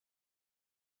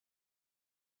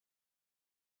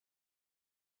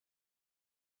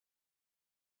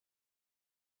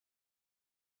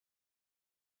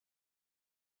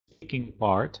speaking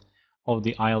part of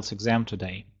the IELTS exam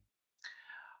today.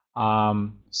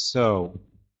 So,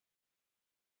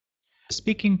 the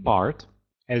speaking part,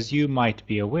 as you might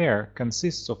be aware,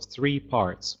 consists of 3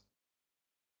 parts.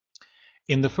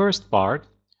 In the first part,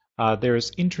 there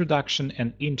is introduction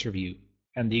and interview,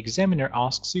 and the examiner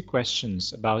asks you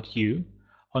questions about you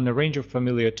on a range of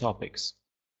familiar topics.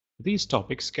 These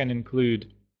topics can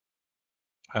include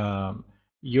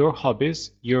your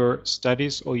hobbies, your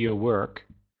studies or your work,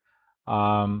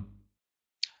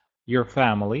 your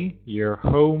family, your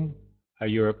home,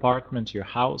 your apartment, your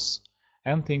house,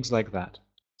 and things like that.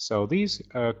 So these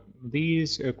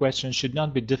questions should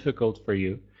not be difficult for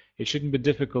you. It shouldn't be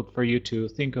difficult for you to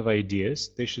think of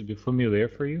ideas. They should be familiar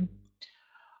for you.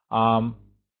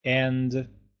 And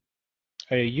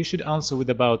you should answer with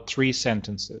about 3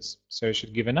 sentences. So you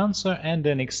should give an answer and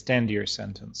then extend your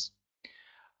sentence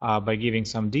by giving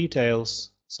some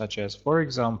details, such as for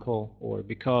example, or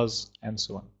because, and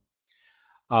so on.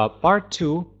 Part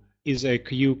 2 is a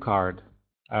cue card.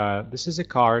 This is a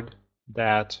card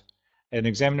that an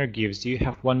examiner gives you. You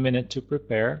have 1 minute to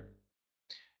prepare,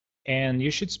 and you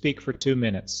should speak for 2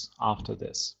 minutes after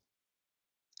this.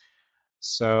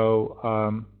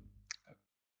 So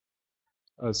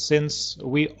since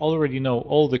we already know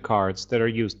all the cards that are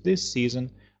used this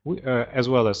season, as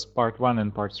well as part 1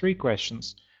 and part 3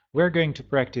 questions, we're going to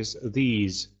practice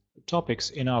these topics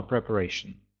in our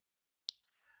preparation.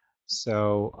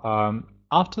 So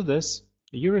after this,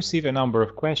 you receive a number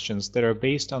of questions that are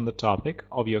based on the topic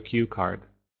of your cue card.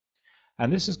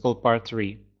 And this is called part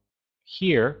 3.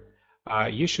 Here,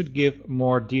 you should give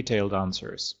more detailed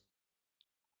answers,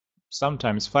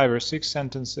 sometimes 5 or 6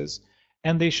 sentences,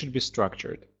 and they should be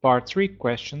structured. Part 3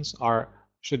 questions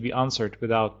should be answered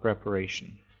without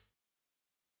preparation.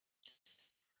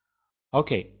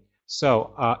 Okay,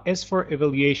 so as for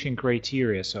evaluation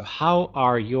criteria, so how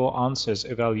are your answers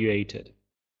evaluated?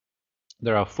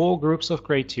 There are 4 groups of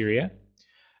criteria,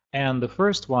 and the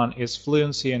first one is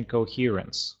fluency and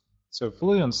coherence. So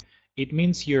fluency, it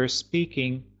means you're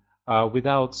speaking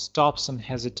without stops and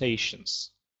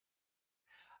hesitations.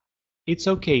 It's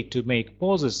okay to make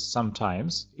pauses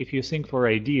sometimes if you think for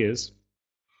ideas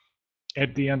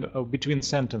at the end of between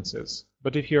sentences.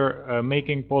 But if you're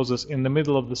making pauses in the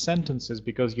middle of the sentences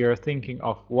because you're thinking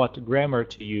of what grammar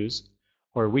to use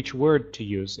or which word to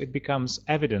use, it becomes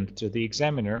evident to the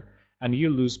examiner and you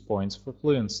lose points for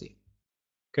fluency.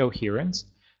 Coherence,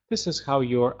 this is how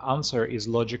your answer is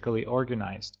logically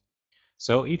organized.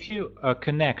 So if you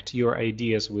connect your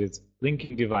ideas with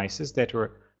linking devices that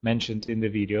were mentioned in the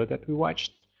video that we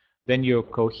watched, then your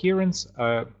coherence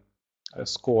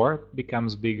score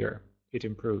becomes bigger. It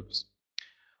improves.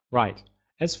 Right.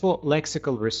 As for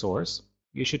lexical resource,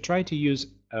 you should try to use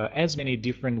as many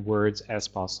different words as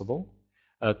possible.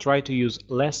 Try to use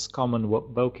less common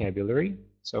vocabulary.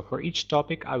 So for each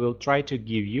topic, I will try to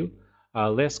give you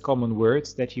less common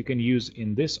words that you can use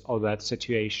in this or that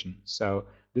situation. So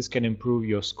this can improve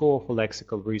your score for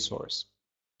lexical resource.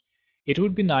 It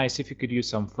would be nice if you could use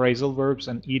some phrasal verbs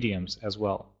and idioms as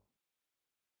well.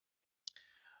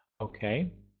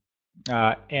 Okay.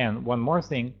 And one more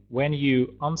thing, when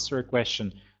you answer a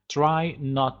question, try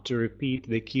not to repeat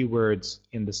the key words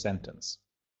in the sentence.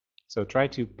 So try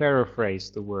to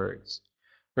paraphrase the words.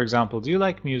 For example, do you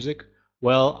like music?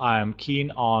 Well, I'm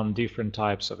keen on different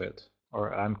types of it.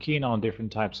 Or I'm keen on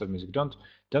different types of music.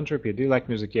 Don't repeat. Do you like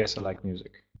music? Yes, I like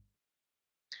music.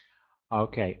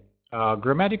 Okay.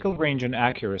 Grammatical range and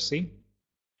accuracy.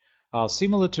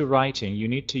 Similar to writing, you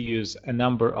need to use a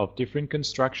number of different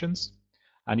constructions,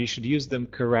 and you should use them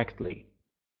correctly.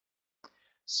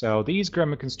 So these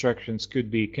grammar constructions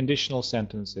could be conditional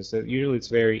sentences. Usually it's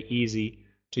very easy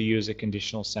to use a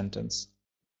conditional sentence.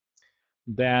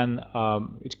 Then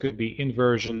it could be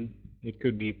inversion. It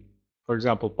could be, for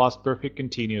example, past perfect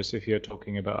continuous if you're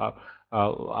talking about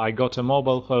I got a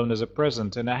mobile phone as a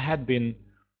present and I had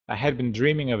been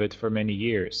dreaming of it for many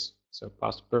years. So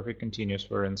past perfect continuous,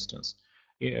 for instance,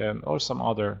 or some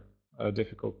other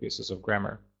difficult pieces of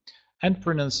grammar. And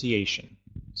pronunciation.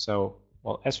 So,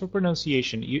 well, as for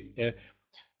pronunciation,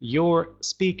 your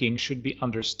speaking should be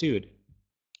understood.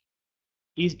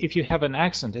 If you have an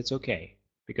accent, it's okay,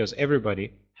 because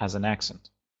everybody has an accent.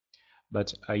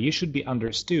 But you should be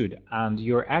understood, and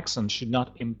your accent should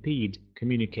not impede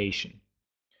communication.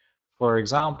 For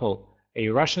example,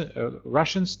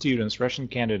 Russian students, Russian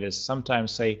candidates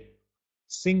sometimes say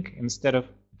think instead of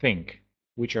think,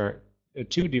 which are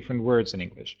 2 different words in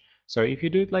English. So if you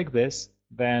do it like this,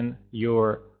 then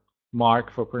your mark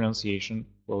for pronunciation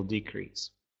will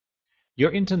decrease.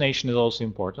 Your intonation is also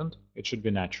important. It should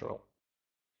be natural.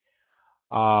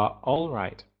 All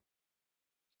right.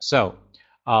 So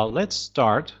let's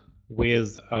start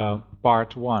with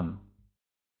part one.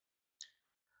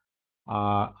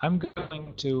 I'm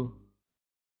going to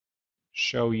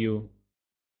show you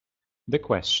the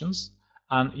questions,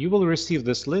 and you will receive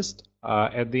this list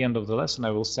at the end of the lesson.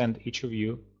 I will send each of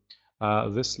you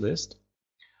this list.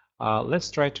 Let's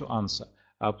try to answer.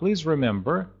 Please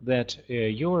remember that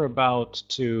you're about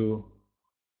to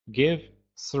give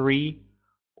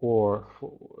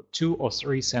two or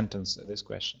three sentences to this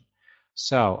question.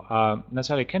 So,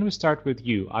 Natalia, can we start with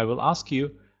you? I will ask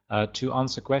you to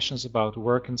answer questions about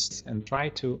work and try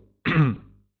to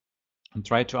and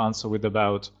try to answer with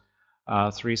about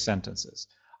three sentences.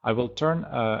 I will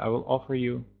offer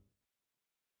you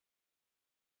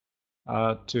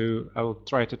I will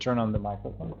try to turn on the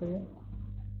microphone for you.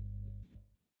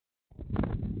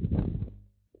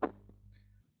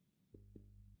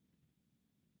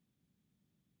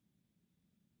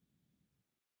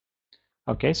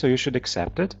 Okay, so you should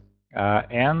accept it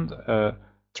and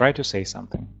try to say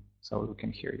something so we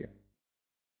can hear you.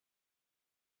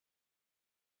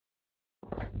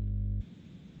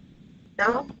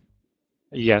 No?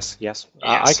 Yes,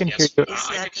 I can hear you Is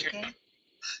that okay?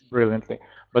 brilliantly.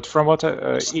 But from what,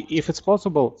 if it's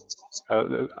possible,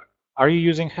 are you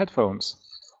using headphones?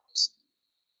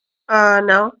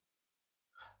 No.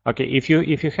 Okay, if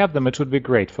you have them, it would be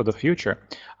great for the future.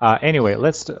 Anyway,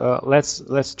 let's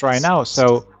try now.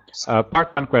 So,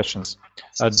 part one questions: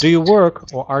 do you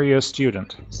work or are you a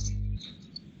student?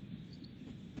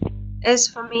 As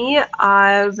for me,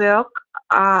 I work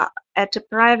at a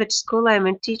private school. I'm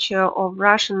a teacher of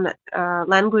Russian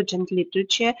language and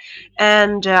literature,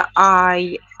 and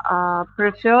I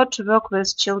prefer to work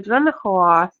with children who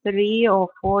are 3 or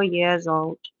 4 years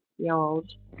old.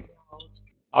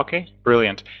 Okay,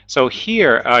 brilliant. So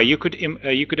here you could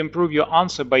improve your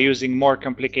answer by using more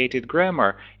complicated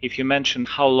grammar if you mention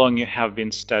how long you have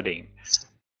been studying.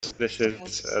 This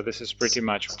is pretty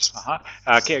much.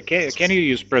 Can you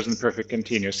use present perfect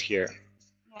continuous here?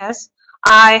 Yes,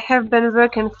 I have been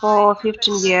working for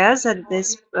 15 years at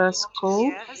this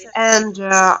school, and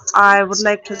I would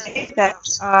like to say that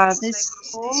this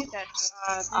school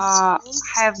uh,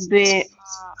 have been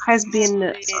has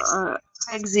been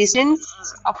existing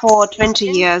for 20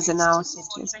 years in our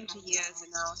city.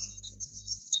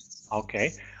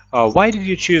 Okay. Why did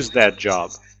you choose that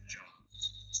job?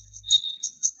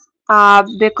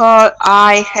 Because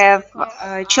I have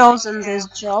chosen this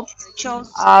job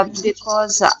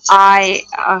because I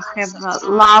have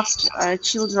loved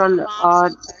children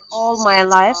all my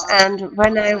life, and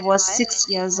when I was 6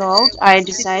 years old, I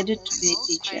decided to be a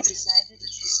teacher.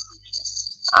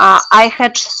 I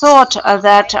had thought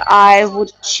that I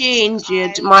would change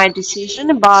my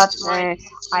decision, but I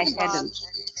hadn't.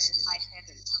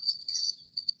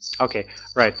 Okay,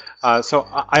 right. So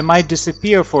I might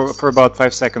disappear for about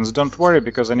 5 seconds. Don't worry,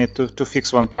 because I need to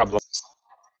fix one problem.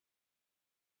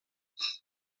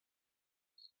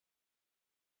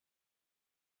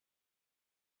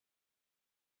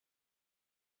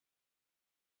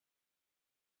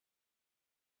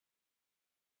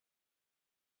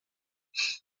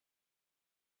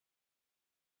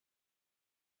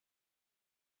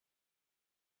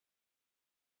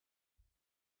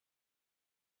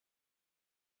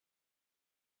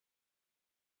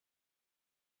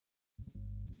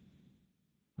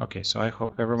 Okay, so I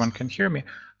hope everyone can hear me.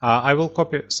 I will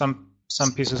copy some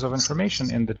pieces of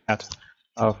information in the chat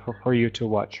for you to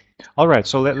watch. All right,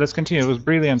 so let's continue. It was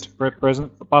brilliant,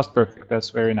 present, past perfect.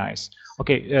 That's very nice.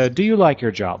 Okay, do you like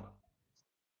your job?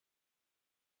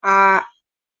 Uh,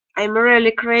 I'm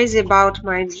really crazy about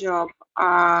my job.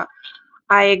 I'm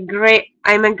a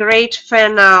great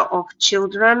fan of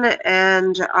children,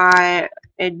 and I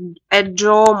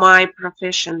adore my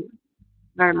profession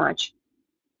very much.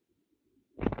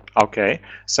 Okay,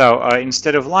 so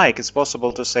instead of like, it's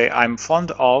possible to say I'm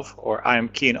fond of or I'm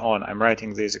keen on. I'm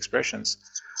writing these expressions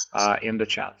in the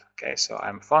chat. Okay, so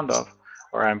I'm fond of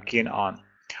or I'm keen on.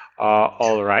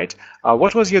 All right.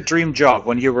 What was your dream job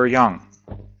when you were young?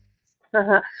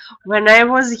 When I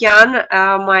was young,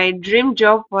 my dream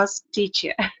job was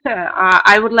teacher.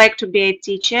 I would like to be a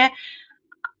teacher,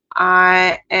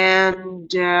 and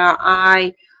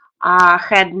I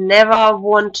had never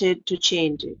wanted to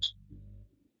change it.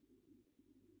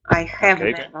 I have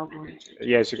Okay. never wanted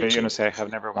Yes, to you're gonna change say I have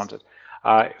never wanted.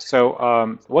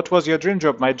 What was your dream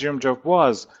job? My dream job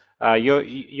was.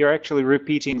 You're actually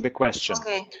repeating the question. it.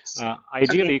 Okay,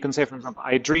 Ideally, okay. you can say, for example,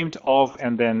 I dreamed of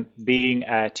and then being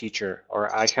a teacher,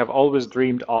 or I have always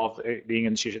dreamed of being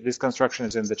a teacher. This construction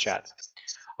is in the chat.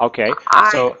 Okay, I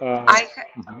so I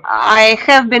mhm. I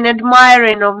have been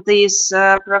admiring of this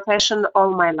profession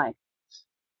all my life.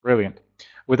 Brilliant.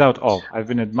 Without all, I've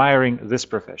been admiring this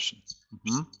profession.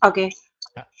 Mhm. Okay.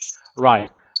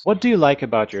 Right. What do you like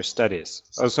about your studies?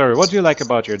 Oh, sorry. What do you like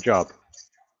about your job?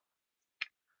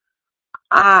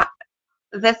 Uh,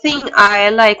 the thing I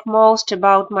like most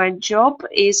about my job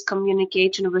is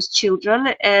communicating with children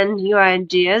and new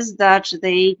ideas that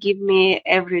they give me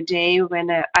every day when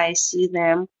I see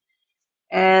them.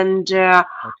 And Okay.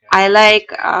 I like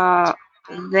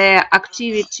the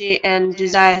activity and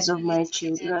desires of my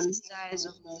children.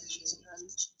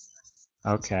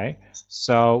 Okay.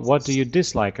 So, what do you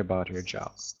dislike about your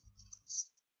job?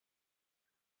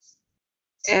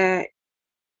 Uh,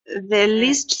 the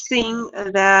least thing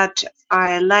that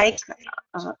I like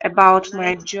about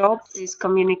my job is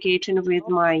communicating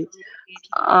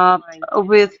uh,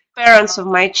 with parents of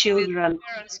my children.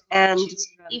 And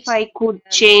if I could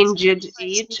change it,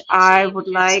 I would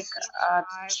like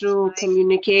to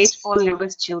communicate only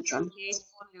with children.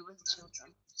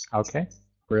 Okay.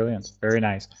 Brilliant. Very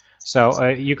nice. So,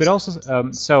 you could also,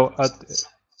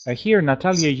 here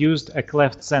Natalia used a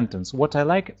cleft sentence. What I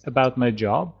like about my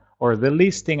job, or the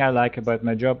least thing I like about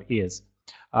my job is.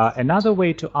 Another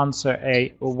way to answer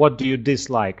a what do you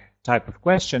dislike type of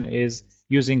question is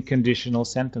using conditional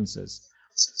sentences.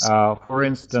 For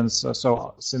instance,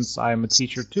 so since I'm a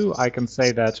teacher too, I can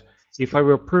say that if I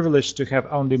were privileged to have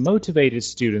only motivated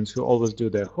students who always do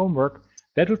their homework,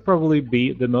 that would probably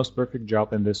be the most perfect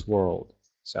job in this world.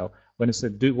 So when it's a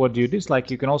what do you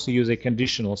dislike, you can also use a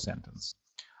conditional sentence.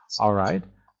 All right.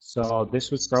 So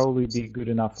this would probably be good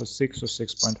enough for 6 or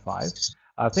 6.5.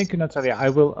 Thank you, Natalia. I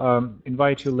will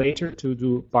invite you later to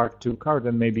do part 2 card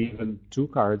and maybe even 2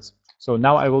 cards. So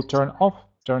now I will turn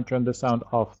the sound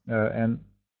off, and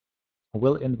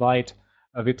will invite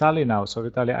Vitaly now. So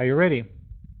Vitaly, are you ready?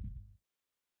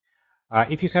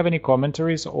 If you have any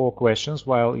commentaries or questions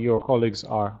while your colleagues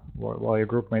are, while your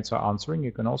group mates are answering,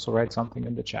 you can also write something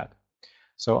in the chat.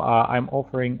 So I'm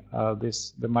offering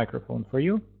the microphone for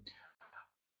you.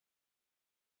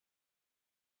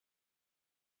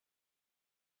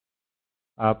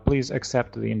 Please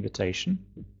accept the invitation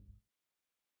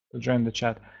to join the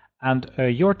chat. And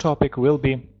your topic will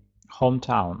be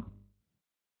hometown.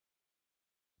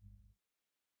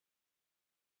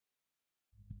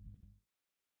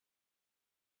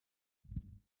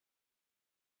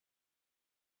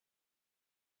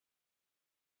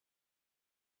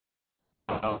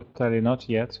 Vitaly, not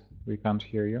yet. We can't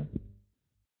hear you.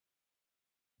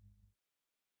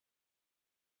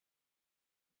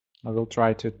 I will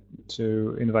try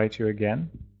to invite you again.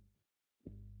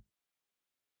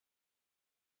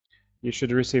 You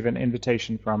should receive an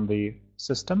invitation from the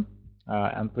system,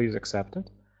 and please accept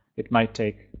it. It might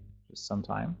take just some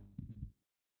time.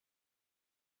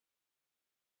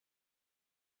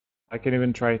 I can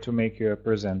even try to make you a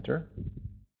presenter,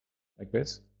 like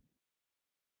this.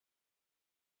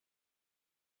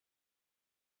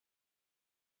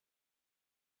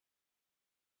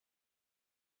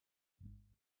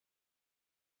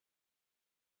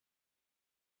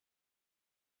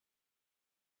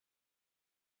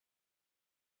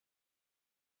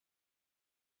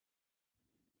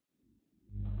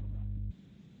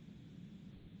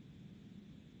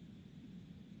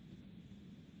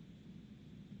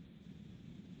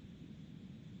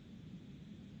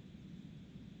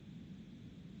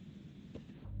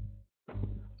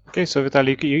 Okay, so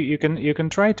Vitaly, you can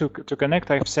try to connect.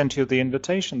 I've sent you the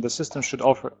invitation. The system should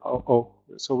offer.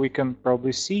 So we can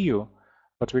probably see you,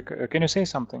 but can you say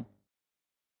something?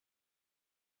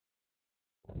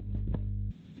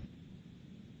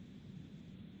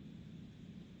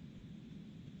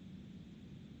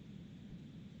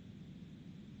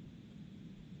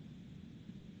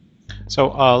 So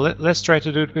let's try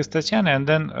to do it with Tatiana, and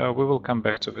then we will come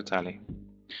back to Vitaly.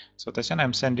 So Tatiana,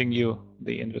 I'm sending you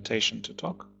the invitation to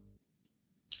talk.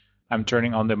 I'm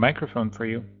turning on the microphone for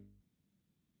you.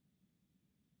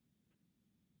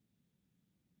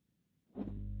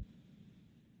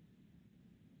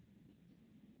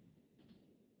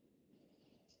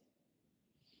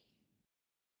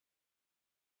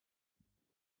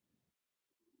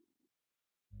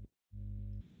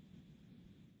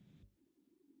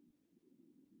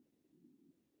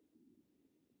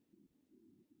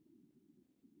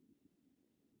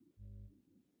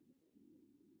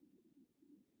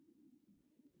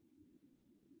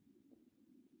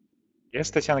 Yes,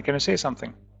 Tatiana, can you say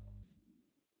something?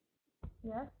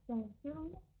 Yes, can you hear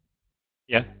me?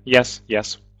 Yeah.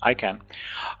 Yes, I can.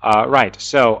 Right.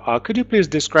 So could you please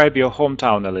describe your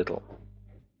hometown a little?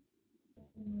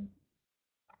 Mm.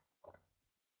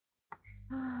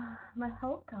 My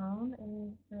hometown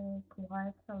is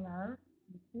quite a large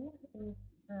city.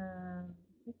 It's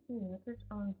situated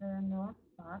on the north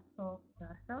part of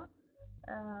Russia.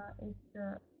 It's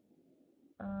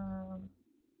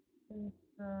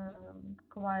um,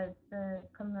 quite a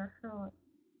commercial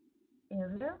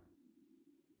area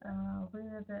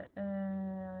with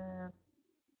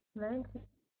plenty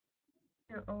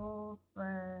of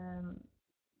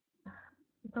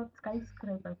not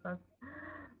skyscrapers, but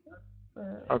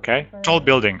Okay. Tall the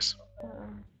buildings.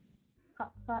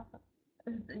 fa- fa-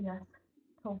 yes,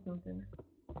 tall buildings.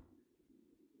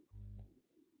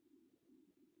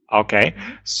 Okay.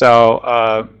 Mhm.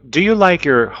 So, do you like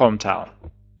your hometown?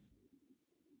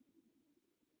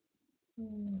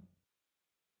 Mm,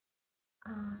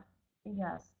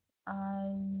 yes,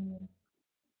 I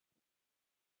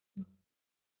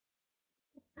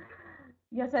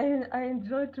yes, I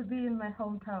enjoy to be in my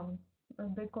hometown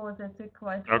because it's a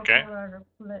quite Okay. popular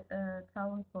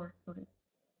town for tourists.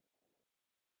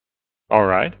 All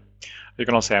right. You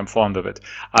can also say I'm fond of it.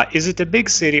 Is it a big Mhm.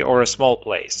 city or a small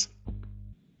place?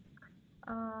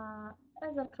 Uh,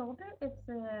 as I told you, it's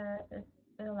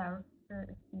a large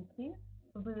city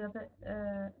with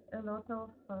a lot of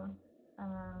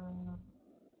uh,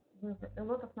 with a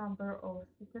lot of number of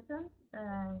citizens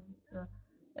and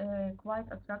quite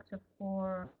attractive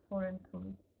for foreign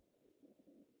tourists.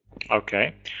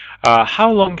 Okay.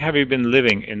 How long have you been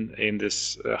living in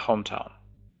this hometown?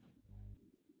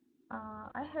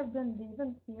 I have been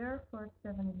living here for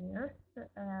 7 years,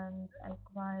 and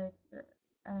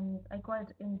I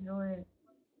quite enjoy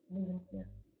living here.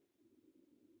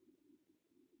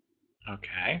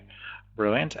 Okay.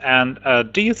 Brilliant. And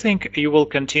do you think you will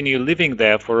continue living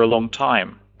there for a long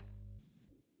time?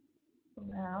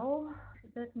 Well,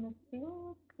 let me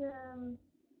think.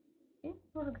 If,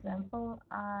 for example,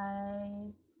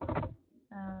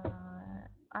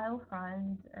 I'll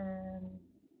find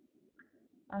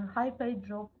a high-paid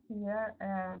job here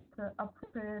and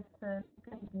appropriate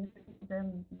conditions,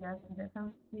 then yes,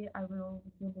 definitely I will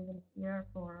be living here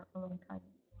for a long time.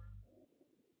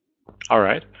 All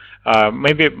right.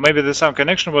 Maybe the sound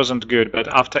connection wasn't good, but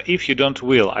after if you don't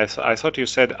will, I thought you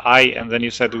said I and then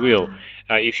you said will.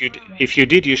 Ah, yes, If you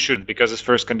did, you shouldn't because it's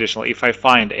first conditional. If I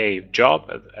find a job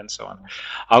and so on. yes.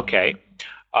 Okay.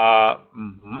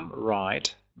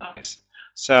 Right. Nice.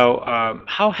 So,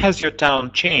 how has your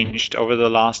town changed over the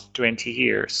last 20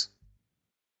 years?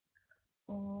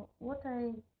 What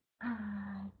I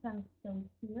can say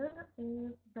here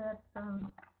is that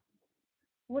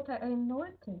what I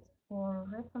noticed for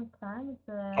recent times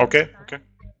Okay. Okay.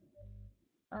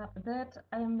 that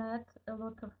I met a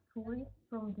lot of tourists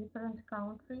from different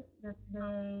countries that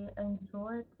they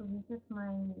enjoy to visit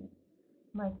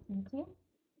my city,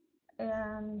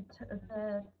 and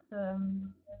that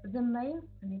the main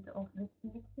street of the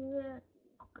city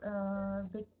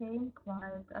became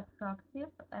quite attractive,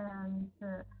 and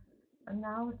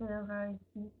now there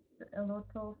exist a lot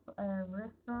of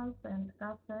restaurants and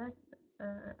cafes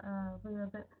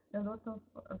with a lot of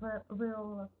with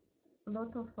a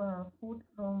lot of food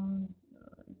from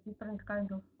different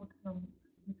kind of food from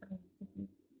different cities.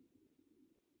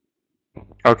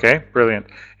 Okay, brilliant.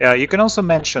 Yeah, you can also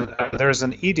mention there is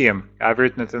an idiom. I've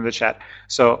written it in the chat.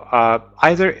 So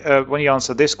either when you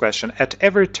answer this question, at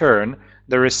every turn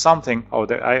there is something. Oh,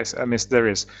 I missed. There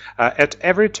is. At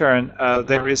every turn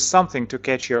there is something to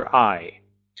catch your eye.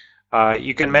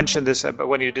 You can mention this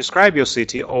when you describe your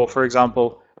city, or for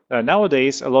example,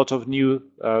 nowadays a lot of new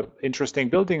interesting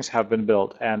buildings have been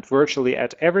built, and virtually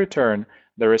at every turn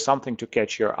there is something to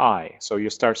catch your eye. So you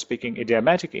start speaking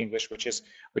idiomatic English, which is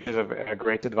a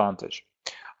great advantage.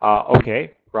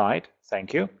 Okay, right.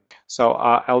 Thank you. So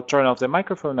I'll turn off the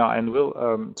microphone now, and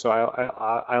we'll. So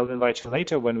I'll invite you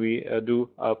later when we do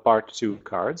part two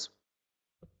cards.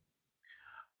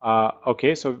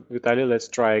 Okay, so Vitaly, let's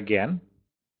try again.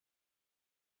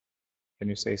 Can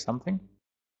you say something?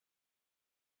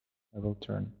 I will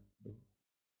turn.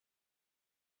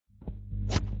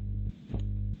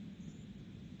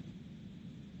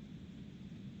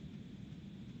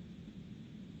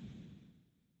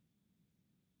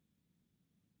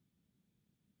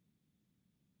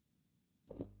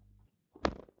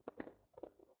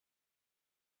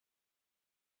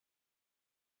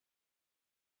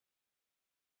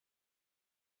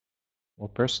 Well,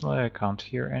 personally, I can't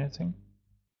hear anything.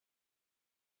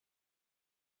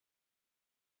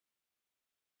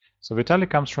 So Vitaly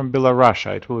comes from Belarus.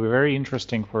 It will be very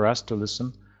interesting for us to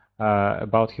listen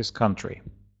about his country.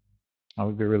 I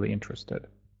would be really interested.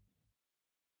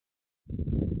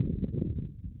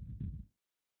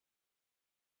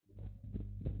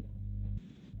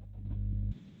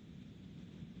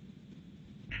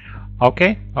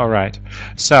 Okay, all right.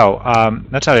 So,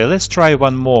 Natalia, let's try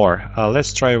one more.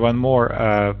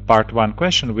 Part one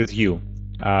question with you.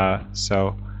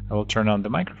 So I will turn on the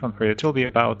microphone for you. It will be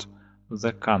about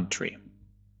the country.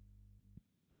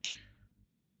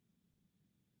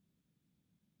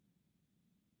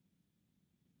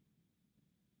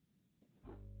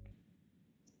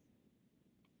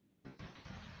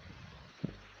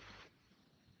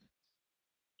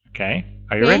 Okay,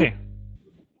 are you Okay. ready?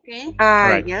 All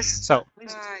right. Yes. So,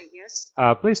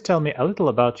 please tell me a little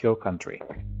about your country.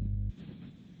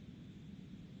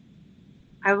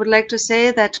 I would like to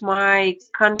say that my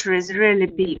country is really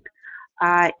big.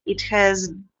 It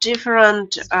has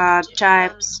different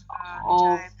types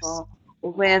of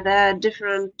weather,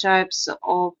 different types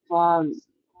of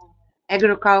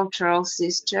agricultural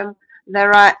system.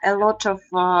 There are a lot of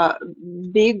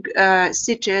big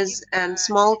cities and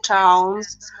small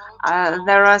towns.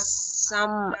 There are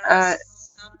some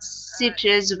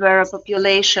cities where a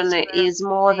population is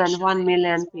more than 1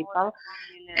 million people.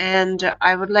 And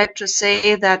I would like to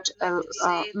say that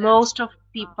most of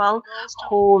people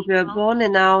who were born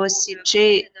in our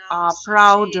city are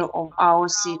proud of our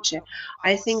city.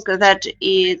 I think that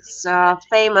it's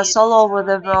famous all over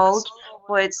the world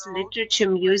for its literature,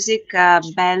 music,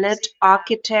 ballet,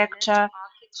 architecture,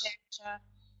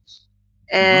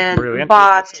 and Brilliant.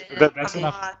 but That's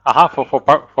enough.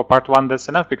 For part one, that's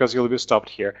enough because you'll be stopped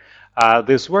here.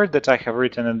 This word that I have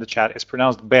written in the chat is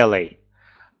pronounced ballet.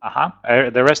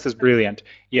 The rest is brilliant.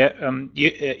 Yeah.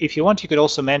 If you want, you could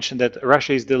also mention that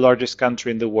Russia is the largest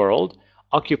country in the world,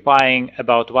 occupying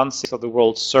about 1/6 of the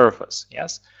world's surface.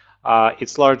 Yes.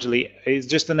 It's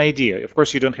just an idea. Of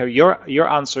course, you don't have your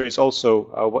answer is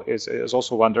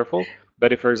also wonderful.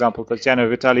 But if, for example, Tatiana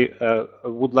Vitali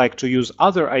would like to use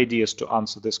other ideas to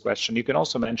answer this question, you can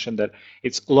also mention that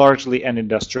it's largely an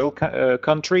industrial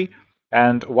country,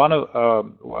 and one of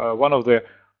the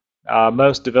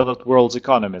most developed world's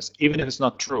economies, even if it's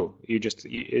not true.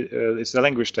 It's a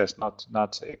language test,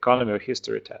 not economy or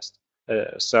history test.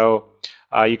 So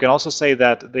you can also say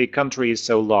that the country is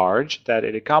so large that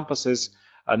it encompasses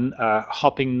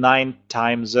hopping 9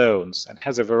 time zones and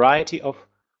has a variety of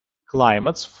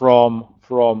climates from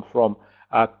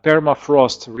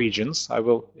permafrost regions.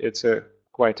 It's a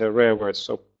quite a rare word.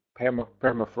 So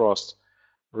permafrost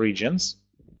regions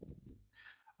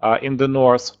in the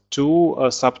north to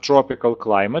a subtropical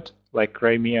climate, like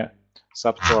Crimea,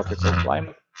 subtropical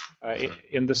climate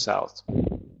in the south.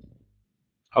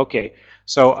 Okay,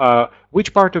 so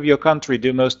which part of your country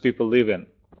do most people live in?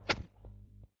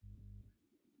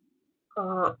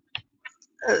 uh,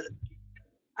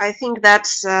 I think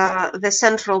that's the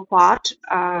central part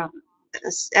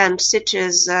and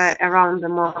cities around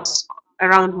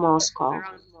Moscow.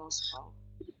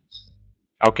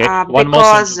 Okay, one more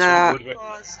Because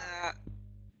sentence.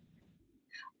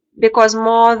 because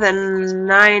more than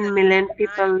 9 million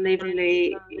people live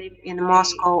in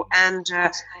Moscow, and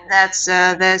that's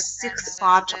the sixth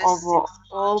part of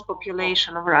all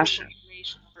population of Russia.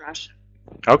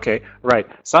 Okay, right.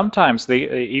 Sometimes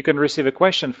you can receive a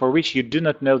question for which you do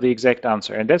not know the exact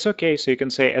answer, and that's okay. So you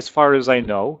can say, as far as I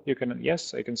know,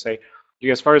 yes, I can say,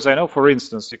 as far as I know, for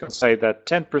instance, you can say that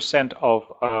 10% of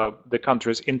the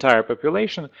country's entire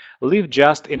population live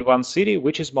just in one city,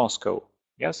 which is Moscow.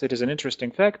 Yes, it is an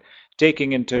interesting fact,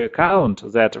 taking into account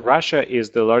that Russia is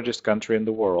the largest country in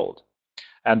the world.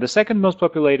 And the second most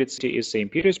populated city is St.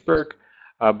 Petersburg.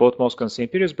 Both Moscow and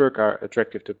St. Petersburg are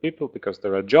attractive to people because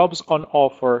there are jobs on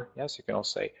offer. Yes, you can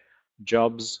also say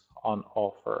jobs on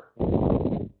offer.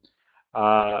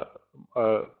 Uh,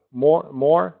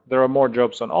 there are more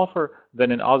jobs on offer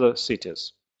than in other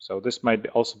cities. So this might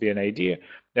also be an idea,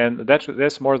 and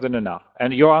that's more than enough.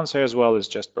 And your answer as well is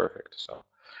just perfect. So,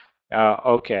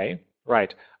 okay,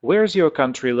 right. Where's your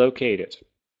country located?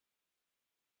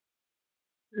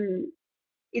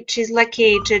 It is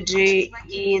located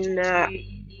in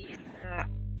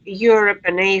Europe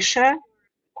and Asia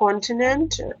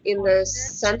continent, in the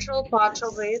central part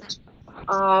of it,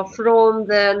 from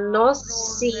the North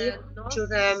Sea to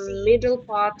the middle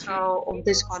part of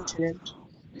this continent.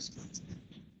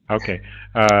 Okay.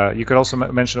 You could also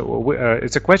mention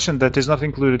it's a question that is not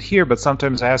included here, but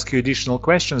sometimes I ask you additional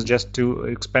questions just to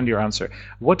expand your answer.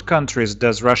 What countries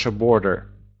does Russia border?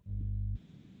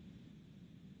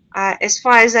 As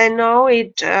far as I know,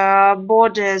 it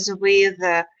borders with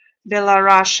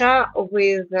Belarus,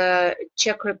 with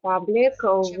Czech Republic,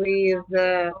 with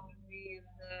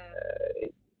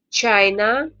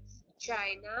China,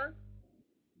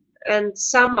 and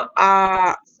some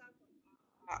um,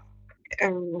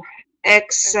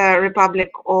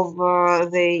 ex-republic of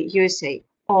the USA.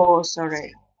 Oh,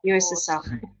 sorry, USSR.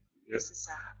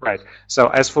 Right. So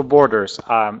as for borders,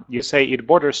 you say it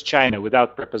borders China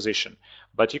without preposition,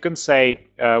 but you can say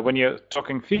when you're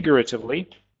talking figuratively,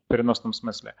 в переносном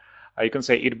смысле, you can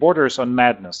say it borders on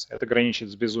madness. Это граничит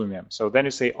с безумием. So then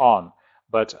you say on.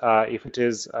 But if it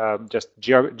is just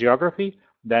geography,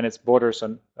 then it's borders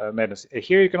on madness.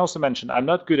 Here you can also mention, I'm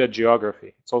not good at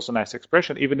geography. It's also a nice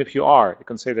expression. Even if you are, you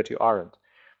can say that you aren't.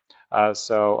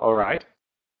 So, all right.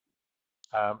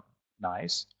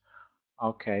 Nice.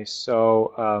 Okay,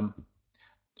 so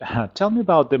tell me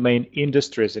about the main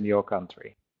industries in your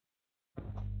country.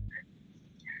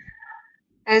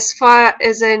 As far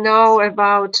as I know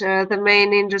about the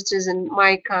main industries in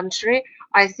my country,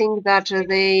 I think that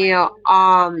they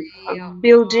are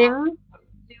building,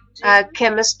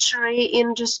 chemistry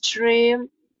industry,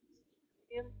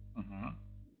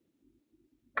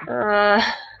 uh,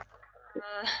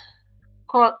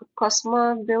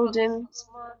 Cosmo building.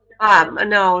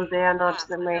 No, they are not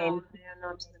the main.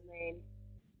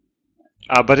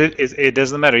 But it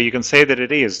doesn't matter. You can say that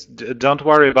it is. Don't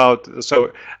worry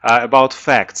about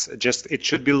facts. Just it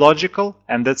should be logical,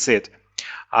 and that's it.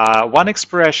 One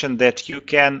expression that you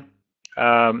can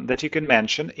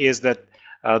mention is that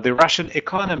the Russian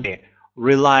economy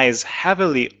relies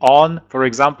heavily on, for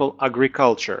example,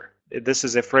 agriculture. This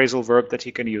is a phrasal verb that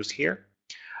you can use here.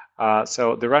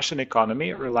 So the Russian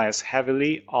economy relies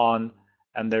heavily on,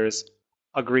 and there is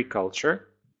agriculture.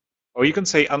 Or you can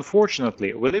say,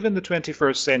 unfortunately, we live in the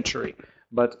 21st century,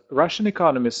 but Russian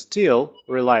economy still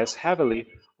relies heavily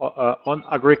on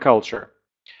agriculture.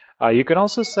 You can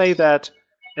also say that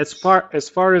as far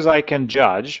as I can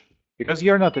judge, because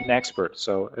you're not an expert,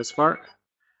 so as far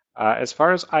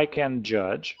as I can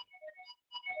judge,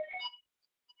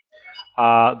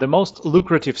 the most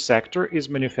lucrative sector is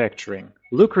manufacturing.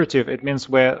 Lucrative, it means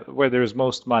where there is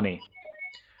most money.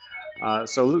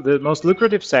 So the most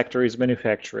lucrative sector is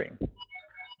manufacturing.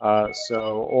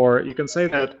 Or you can say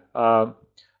that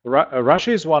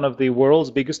Russia is one of the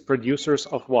world's biggest producers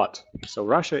of what? So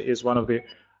Russia is one of the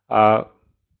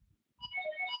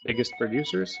biggest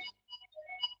producers.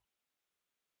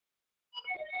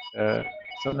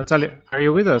 So Natalia, are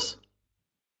you with us?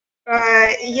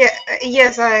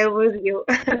 Yes, I am with you,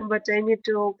 but I need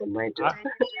to open my door.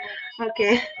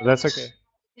 Okay. That's okay.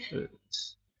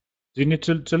 Do you need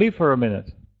to leave for a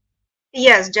minute?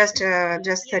 Yes, just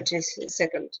 30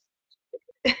 seconds.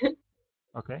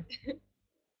 Okay.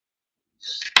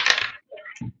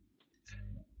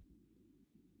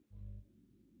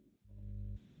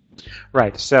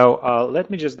 Right. So let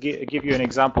me just give you an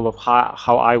example of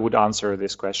how I would answer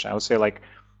this question. I would say like,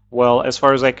 well, as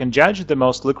far as I can judge, the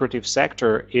most lucrative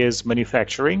sector is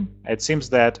manufacturing. It seems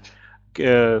that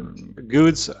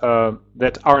goods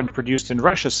that aren't produced in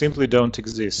Russia simply don't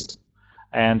exist.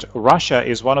 And Russia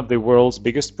is one of the world's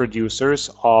biggest producers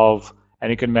of,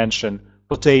 and you can mention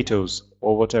potatoes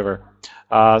or whatever.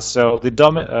 So the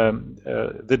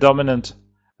dominant,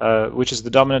 which is the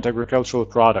dominant agricultural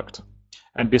product.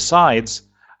 And besides,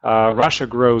 Russia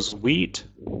grows wheat,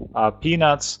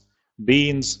 peanuts,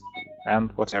 beans,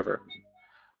 and whatever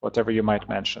you might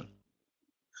mention.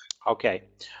 Okay.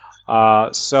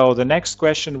 So the next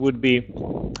question would be,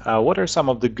 what are some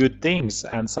of the good things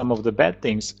and some of the bad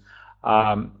things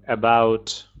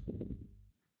about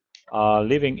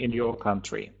living in your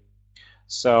country?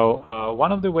 So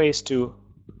one of the ways to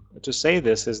say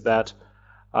this is that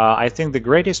I think the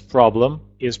greatest problem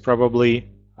is probably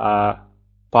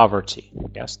poverty.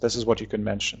 Yes, this is what you can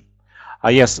mention.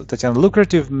 Yes, Tatiana,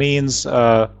 lucrative means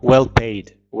well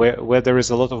paid, where there is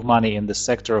a lot of money in the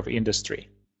sector of industry.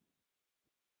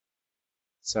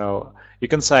 So you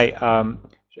can say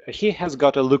he has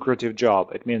got a lucrative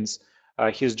job. It means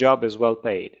his job is well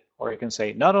paid. Or you can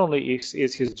say not only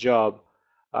is his job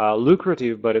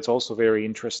lucrative, but it's also very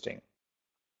interesting.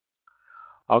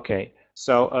 Okay,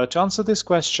 so to answer this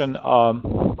question,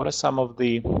 what are some of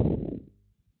the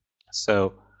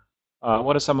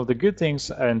what are some of the good things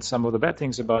and some of the bad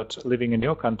things about living in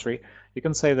your country? You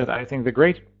can say that I think the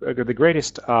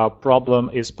greatest problem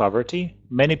is poverty.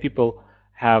 Many people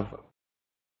have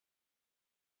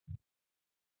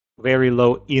very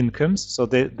low incomes, so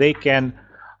they can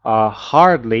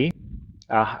hardly.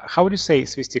 How would you say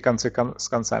свести концы с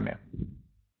концами?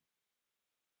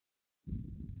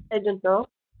 I don't know.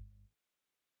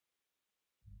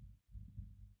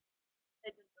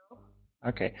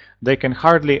 Okay, they can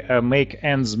hardly make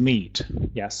ends meet.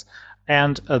 Yes,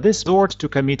 and this resort to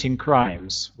committing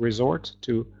crimes. Resort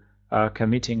to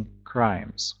committing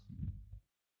crimes.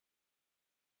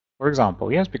 For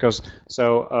example, yes, because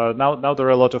so now there are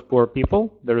a lot of poor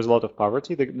people. There is a lot of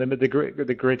poverty.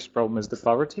 The greatest problem is the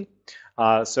poverty.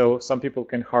 So some people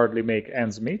can hardly make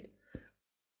ends meet.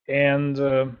 and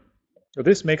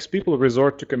this makes people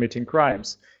resort to committing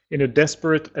crimes in a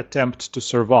desperate attempt to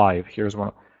survive. Here's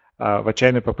one. В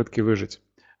отчаянной попытке выжить.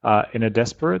 In a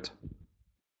desperate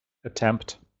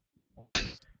attempt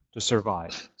to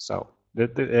survive. So,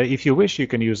 if you wish, you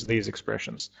can use these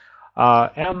expressions.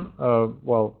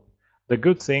 Well, the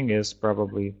good thing is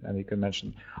probably, and you can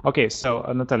mention. Okay, so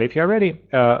Natalia, if you're ready,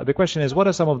 the question is, what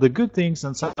are some of the good things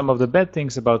and some of the bad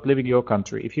things about living in your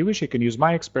country? If you wish, you can use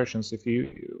my expressions. If you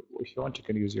want, you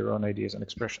can use your own ideas and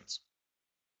expressions.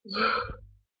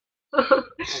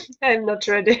 I'm not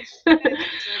ready.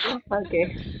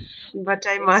 Okay, but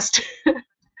I must.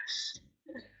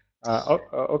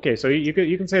 Okay, so you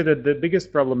can say that the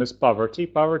biggest problem is poverty.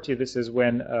 Poverty, this is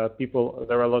when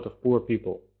there are a lot of poor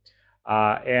people.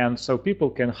 And so people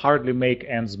can hardly make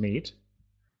ends meet.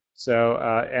 So,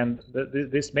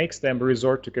 this makes them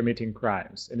resort to committing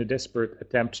crimes in a desperate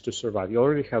attempt to survive. You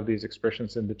already have these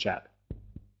expressions in the chat.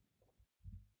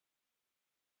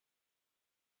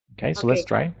 Okay, so let's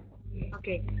try.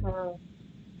 Okay.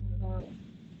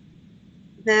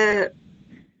 The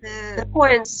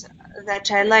points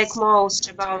that I like most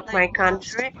about my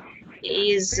country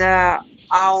is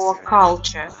our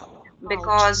culture,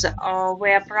 because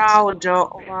we are proud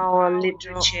of our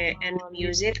literature and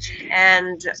music,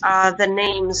 and the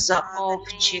names of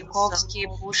Tchaikovsky,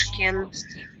 Pushkin,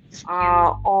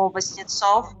 or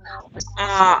Kuznetsov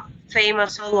are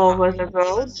famous all over the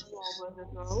world.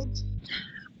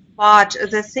 But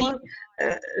the thing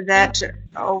that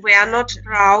we are not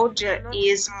proud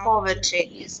is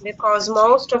poverty, because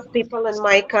most of people in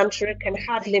my country can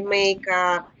hardly make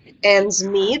ends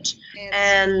meet,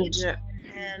 and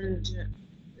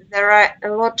there are a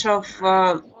lot of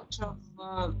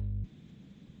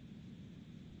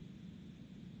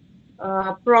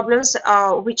problems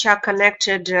which are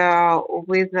connected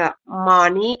with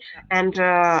money and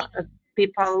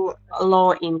people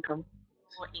low income.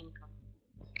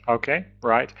 Okay,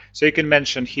 right. So you can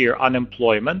mention here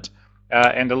unemployment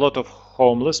and a lot of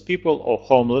homeless people or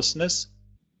homelessness.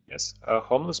 Yes,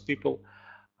 homeless people,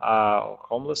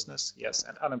 homelessness, yes,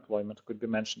 and unemployment could be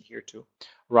mentioned here too.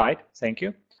 Right, thank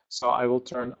you. So I will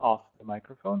turn off the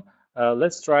microphone.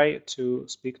 Let's try to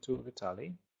speak to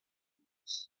Vitaly.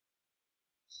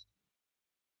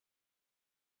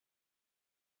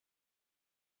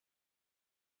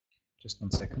 Just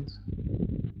 1 second.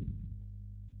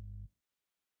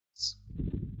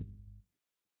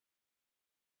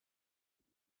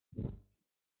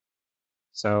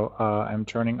 So I'm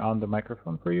turning on the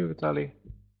microphone for you, Vitaly.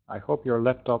 I hope your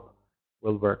laptop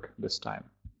will work this time.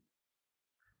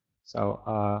 So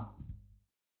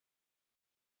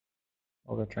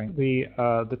we're trying.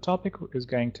 The topic is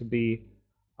going to be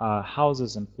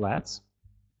houses and flats.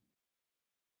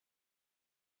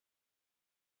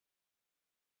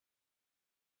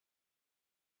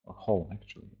 Or home,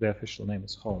 actually. The official name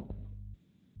is home.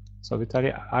 So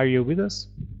Vitaly, are you with us?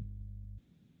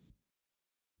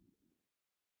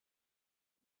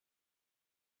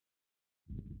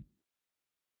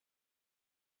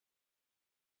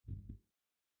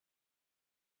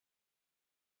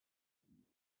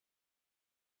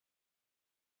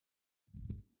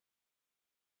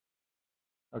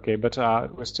 Okay, but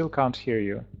we still can't hear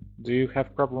you. Do you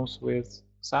have problems with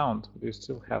sound? Do you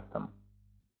still have them?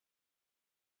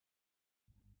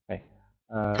 Okay,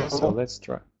 so let's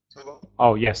try.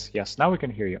 Oh, yes, yes, now we can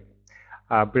hear you.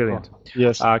 Brilliant.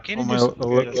 Yes, Can you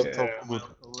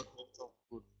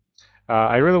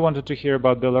I really wanted to hear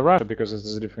about Belarus because this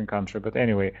is a different country, but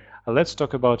anyway, let's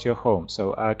talk about your home.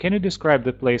 So can you describe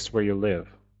the place where you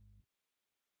live?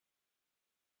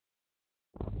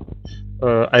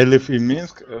 I live in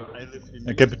Minsk,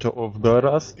 the capital of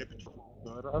Belarus.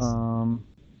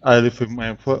 I live in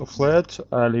my flat.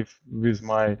 I live with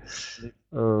my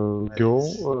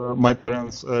girl. My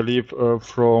parents live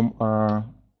from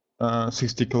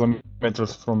 60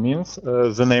 kilometers from Minsk.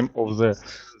 The name of the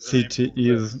city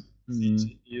is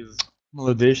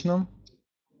Molodechno.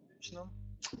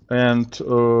 And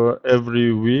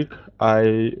every week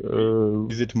I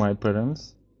visit my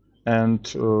parents. And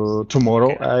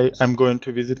tomorrow I'm going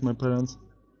to visit my parents.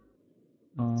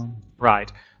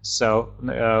 Right. So,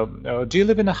 do you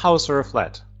live in a house or a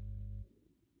flat?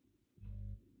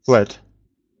 Flat.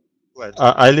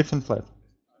 I live in flat.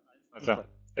 So,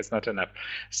 it's not enough.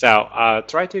 So,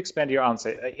 try to expand your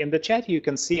answer. In the chat, you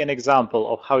can see an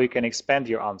example of how you can expand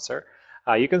your answer.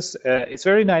 It's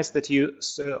very nice that you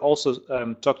also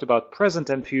talked about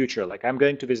present and future. Like, I'm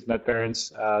going to visit my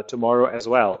parents tomorrow as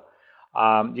well.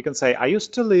 You can say, I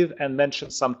used to live, and mention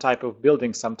some type of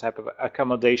building, some type of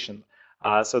accommodation.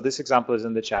 So this example is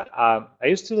in the chat. I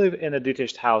used to live in a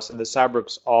detached house in the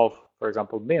suburbs of, for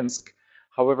example, Minsk.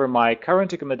 However, my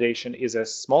current accommodation is a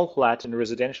small flat in a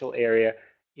residential area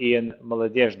in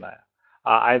Молодежная.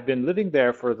 I've been living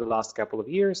there for the last couple of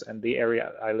years, and the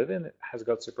area I live in has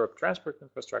got superb transport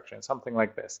infrastructure and something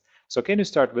like this. So can you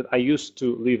start with, I used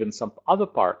to live in some other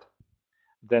part,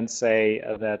 then say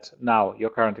that now your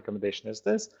current accommodation is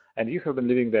this, and you have been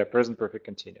living there, present perfect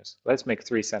continuous. Let's make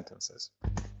 3 sentences.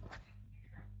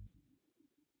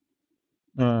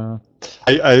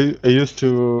 I used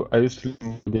to live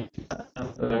in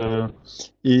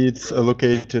it's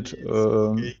located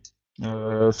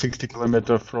 60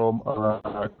 kilometers from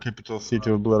capital city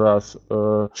of Belarus,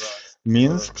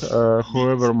 Minsk.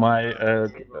 However, my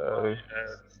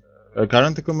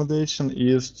current accommodation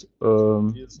is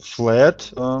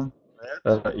flat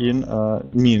in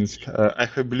Minsk. I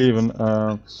have been living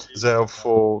there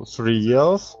for 3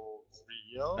 years,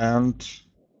 and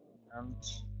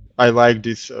I like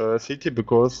this city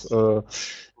because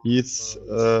it's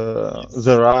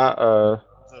there are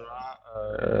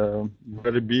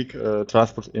very big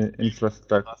transport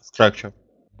infrastructure.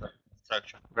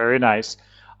 Very nice.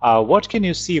 What can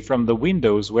you see from the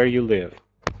windows where you live?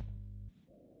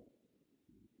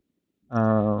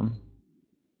 Mm,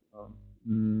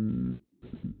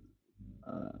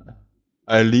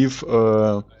 I live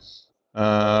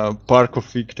Park of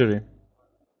Victory.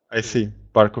 I see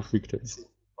Park of Victory.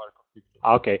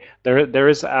 Okay, there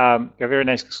is a very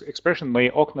nice expression. Мои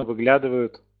окна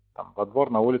выглядывают там, во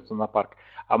двор, на улицу, на парк.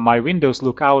 My windows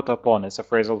look out upon. It's a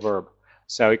phrasal verb.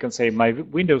 So you can say my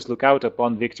windows look out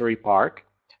upon Victory Park,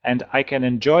 and I can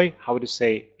enjoy. How would you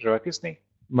say живописный?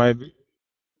 My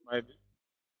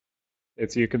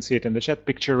It's, you can see it in the chat.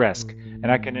 Picturesque,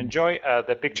 and I can enjoy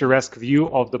the picturesque view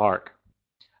of the park.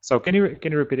 So can you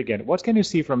repeat again? What can you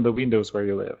see from the windows where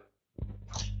you live?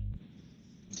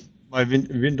 my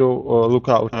window look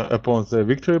out upon the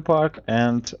Victory Park,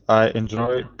 and I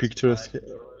enjoy picturesque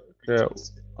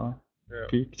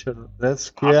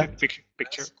Picturesque.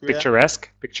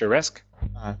 picturesque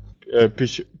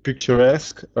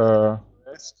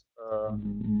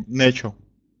nature.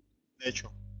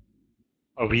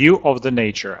 A view of the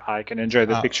nature. I can enjoy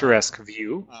the picturesque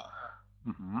view.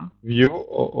 View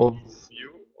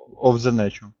of the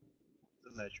nature.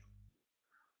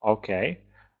 Okay.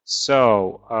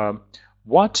 So,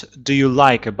 what do you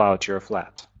like about your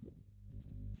flat?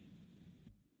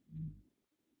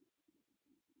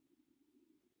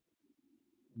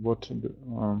 What do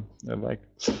I like?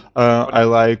 I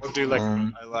like. What do you like?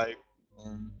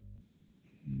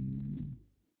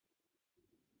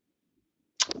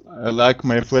 I like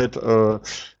my flat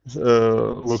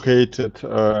located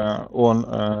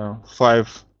on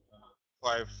five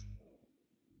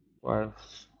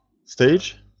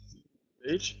stage.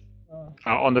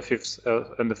 On the fifth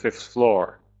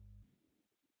floor.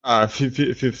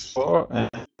 Fifth floor,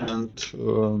 and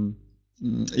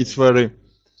it's very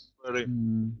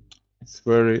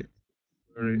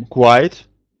quiet.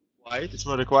 It's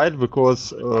very quiet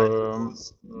because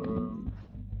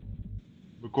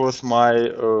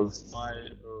my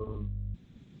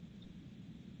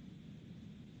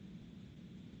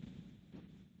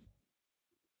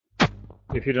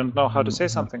If you don't know how to say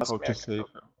something, how to say?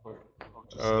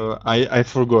 I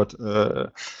forgot.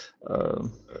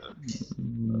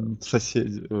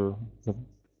 Соседи.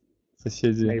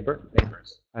 Neighbors.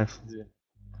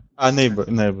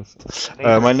 Neighbors.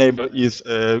 My neighbor is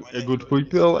a good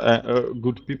people,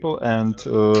 and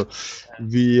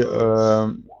we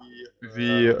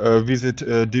visit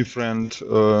different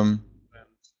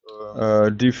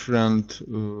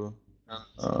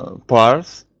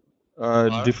parks,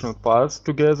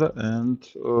 together,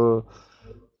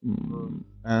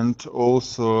 and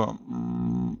also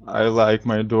I like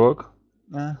my dog,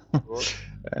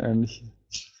 and.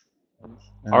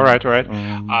 All right.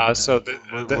 So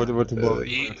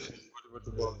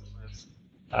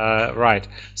right.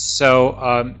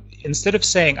 So instead of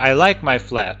saying I like my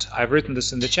flat, I've written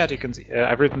this in the chat. You can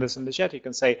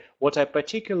say what I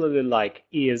particularly like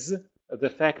is the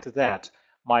fact that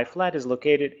my flat is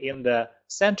located in the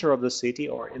center of the city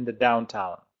or in the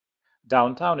downtown.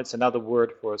 Downtown, it's another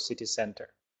word for city center.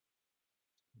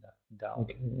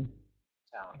 Downtown.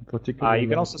 You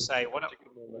can also say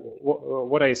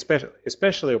what I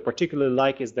especially or particularly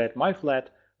like is that my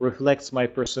flat reflects my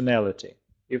personality.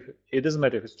 If it doesn't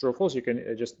matter if it's true or false, you can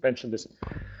just mention this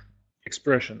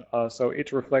expression. So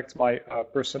it reflects my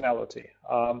personality.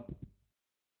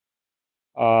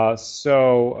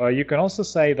 So you can also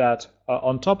say that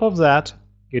on top of that,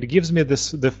 it gives me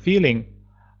the feeling.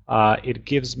 It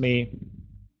gives me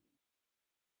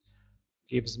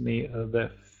the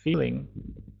feeling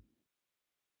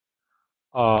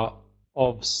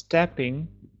of stepping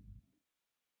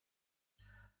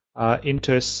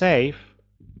into a safe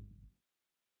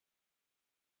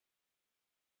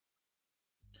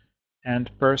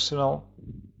and personal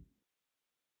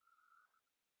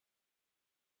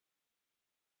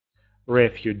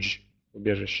refuge,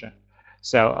 убежище.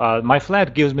 So my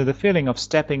flat gives me the feeling of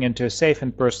stepping into a safe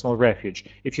and personal refuge.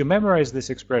 If you memorize this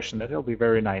expression, that will be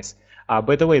very nice.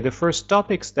 By the way, the first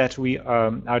topics that we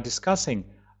are discussing,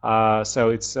 so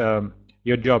it's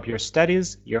your job, your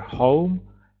studies, your home,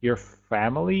 your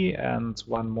family, and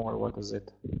one more. What is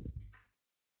it?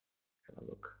 Have a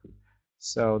look.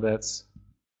 So that's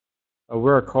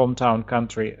work, hometown,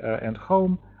 country, and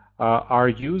home are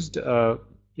used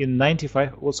in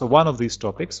 95. Also, one of these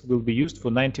topics will be used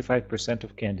for 95%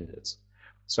 of candidates.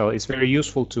 So it's very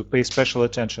useful to pay special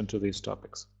attention to these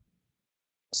topics.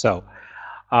 So,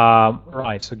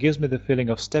 right, so it gives me the feeling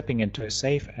of stepping into a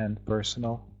safe and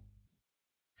personal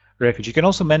refuge. You can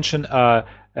also mention a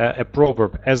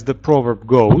proverb, as the proverb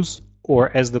goes,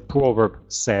 or as the proverb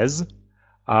says,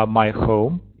 my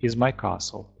home is my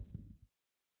castle.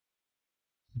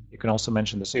 You can also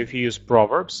mention this. So if you use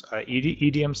proverbs,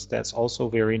 idioms, that's also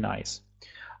very nice.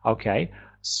 Okay,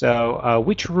 so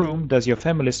which room does your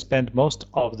family spend most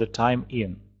of the time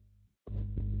in?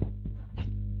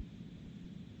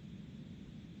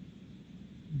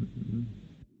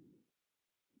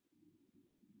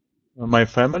 My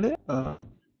family,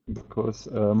 because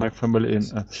my family in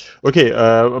okay,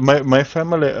 my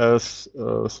family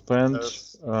spent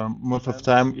most of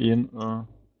time in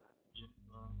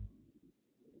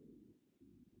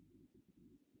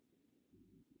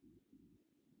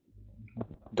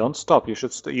Don't stop. You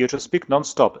should speak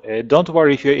non-stop. Don't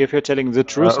worry if you're telling the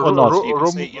truth or not. You can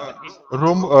say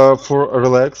room for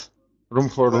relax. Room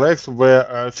for relax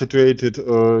where situated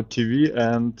TV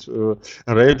and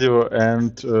radio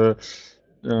and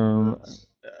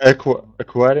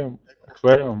aquarium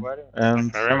and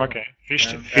aquarium. Okay,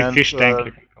 fish and tank. You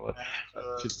can call it.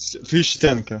 fish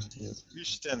tank. Yes.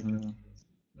 Fish tank.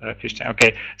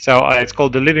 Okay, so it's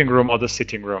called the living room or the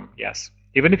sitting room. Yes.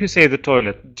 Even if you say the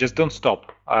toilet, just don't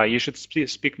stop. You should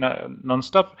speak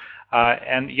non-stop,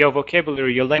 and your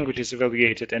vocabulary, your language is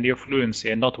evaluated, and your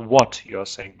fluency, and not what you're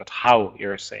saying, but how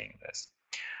you're saying this.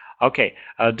 Okay.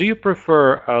 Do you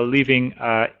prefer living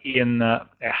in a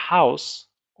house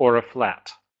or a flat?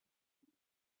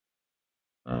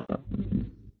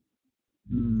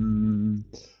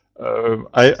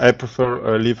 I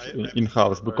prefer live in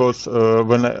house because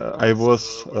when I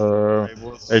was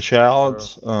a child,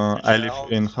 I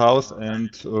live in house and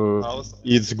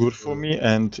it's good for me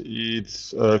and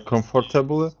it's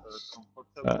comfortable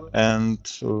and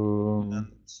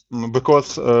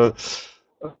because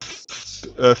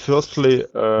first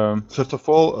of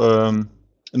all,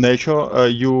 nature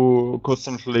you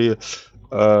constantly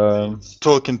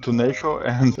talking to nature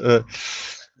and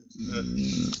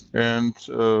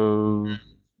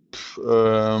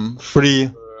free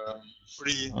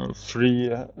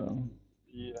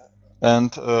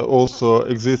and also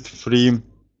exist free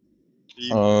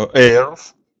air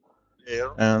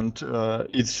and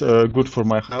it's good for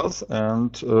my health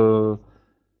and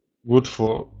good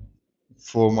for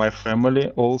my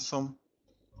family also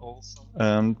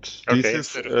and this Okay.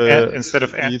 is Instead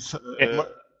of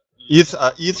it's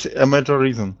a major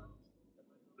reason.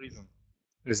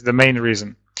 This is the main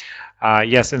reason.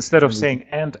 Yes, instead of saying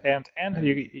and,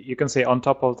 you can say on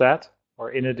top of that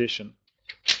or in addition.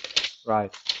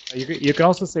 Right. You can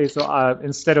also say, so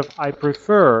instead of I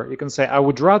prefer, you can say I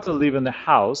would rather live in the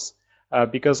house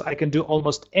because I can do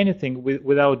almost anything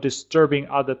without disturbing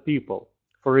other people.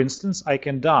 For instance, I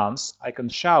can dance, I can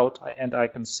shout, and I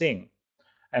can sing.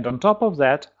 And on top of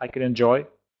that, I can enjoy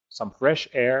some fresh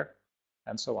air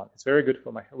and so on. It's very good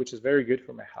for which is very good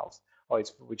for my health, or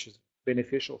which is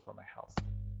beneficial for my health.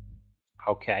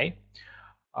 Okay.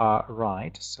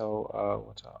 Right. So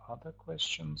what are other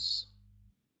questions?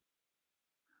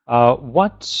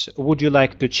 What would you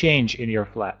like to change in your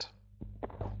flat?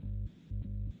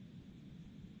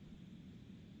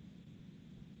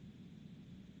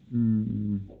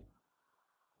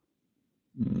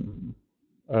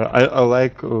 I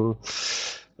like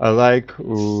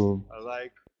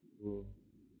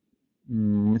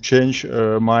change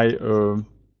my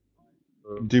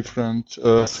different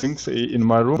things in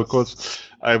my room because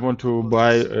I want to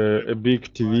buy a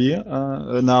big TV.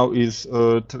 Now is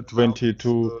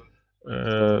 22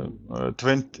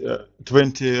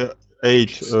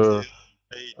 28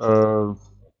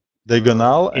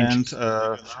 diagonal and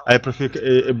I prefer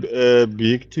a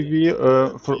big TV.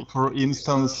 For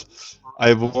instance,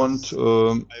 I want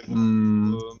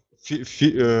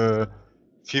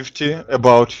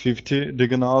about 50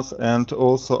 diagonals, and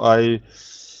also I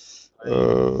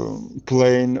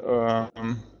plan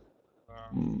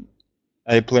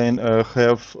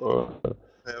have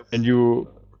a new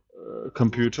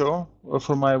computer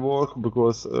for my work,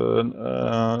 because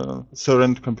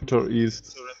current computer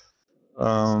is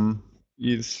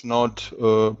not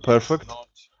perfect,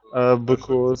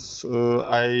 because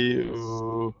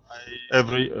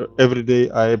every day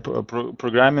I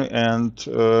programming, and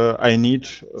I need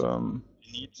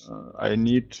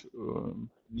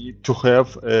to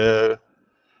have a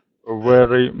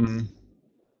very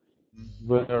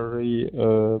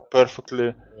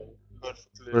perfectly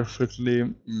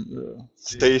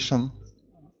station,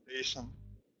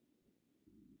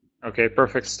 Okay,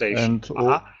 perfect station. and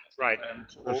all Right.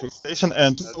 perfect station,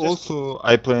 and Just also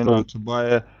I plan to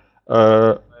buy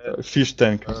a fish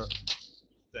tanker,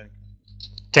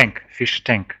 tank, fish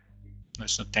tank. No,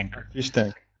 it's not tanker. fish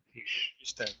tank. Fish.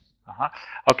 Uh-huh.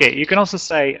 Okay, you can also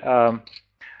say,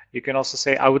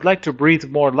 I would like to breathe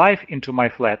more life into my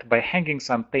flat by hanging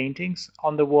some paintings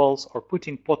on the walls or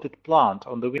putting potted plant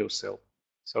on the windowsill.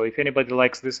 So if anybody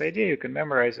likes this idea, you can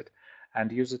memorize it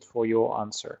and use it for your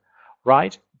answer.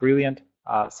 Right? Brilliant.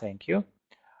 Thank you.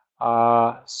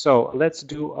 So let's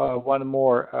do one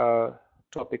more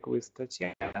topic with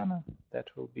Tatiana. That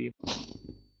will be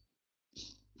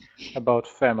about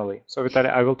family. So Vitaly,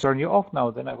 I will turn you off now,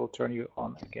 then I will turn you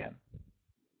on again.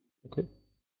 Okay.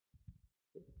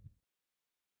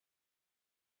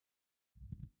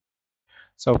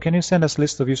 So can you send us a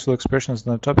list of useful expressions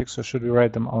on the topic, or should we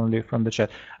write them only from the chat?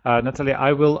 Natalia,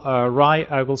 I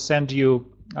will send you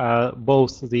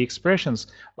both the expressions.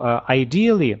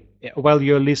 Ideally, while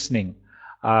you're listening,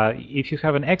 if you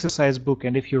have an exercise book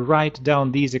and if you write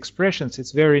down these expressions,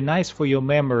 it's very nice for your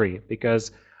memory,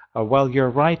 because while you're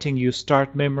writing, you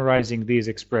start memorizing these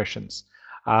expressions.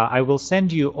 I will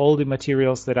send you all the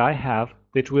materials that I have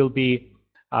that will be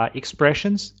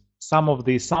expressions, some of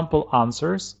the sample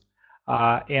answers,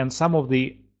 and some of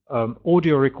the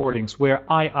audio recordings where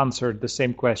I answered the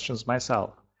same questions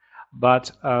myself.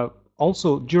 But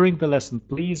also during the lesson,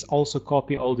 please also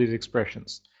copy all these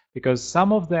expressions, because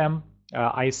some of them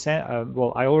I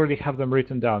already have them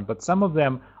written down, but some of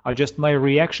them are just my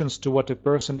reactions to what a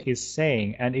person is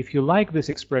saying. And if you like this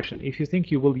expression, if you think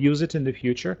you will use it in the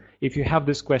future, if you have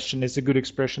this question, it's a good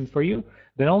expression for you,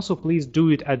 then also please do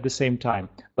it at the same time.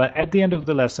 But at the end of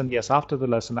the lesson, yes, after the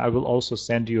lesson, I will also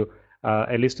send you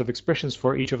a list of expressions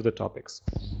for each of the topics.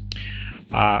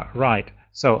 Right.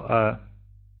 So,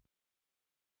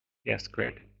 yes,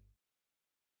 great.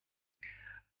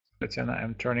 Tatiana,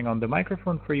 I'm turning on the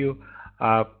microphone for you.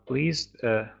 Please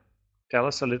tell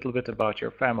us a little bit about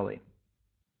your family.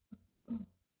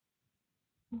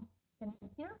 Thank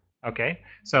you. Okay.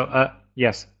 So,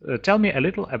 yes, tell me a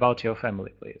little about your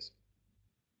family, please.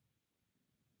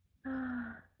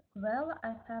 Well,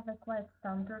 I have a quite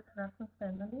standard Russian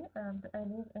family, and I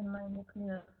live in my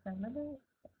nuclear family.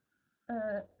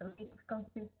 It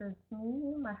consists of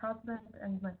me, my husband,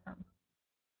 and my son.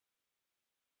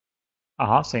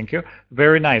 Thank you.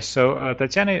 Very nice. So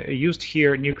Tatiana used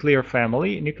here nuclear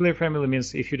family. Nuclear family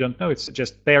means, if you don't know, it's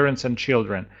just parents and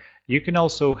children. You can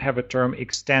also have a term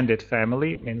extended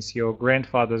family, means your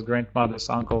grandfathers, grandmothers,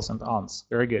 uncles, and aunts.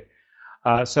 Very good.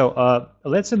 So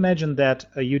let's imagine that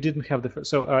you didn't have the.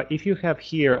 So if you have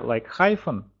here like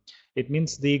hyphen, it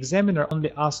means the examiner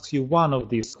only asks you one of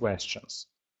these questions.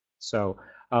 So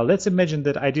let's imagine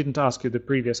that I didn't ask you the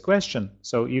previous question,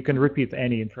 so you can repeat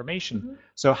any information.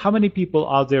 So how many people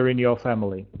are there in your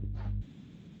family?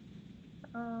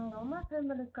 Well, my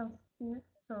family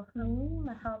consists of me,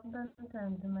 my husband,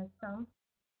 and my son.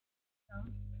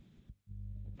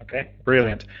 Okay,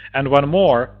 brilliant. And one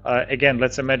more, again,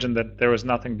 let's imagine that there was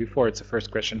nothing before. It's the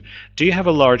first question. Do you have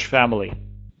a large family?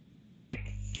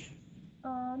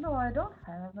 No, I don't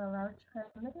have a large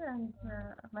family, and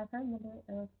my family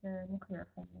is a nuclear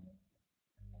family.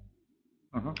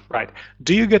 Right.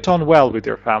 Do you get on well with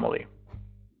your family?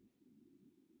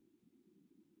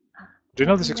 Do you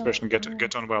know this expression,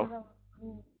 get on well?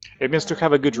 It means to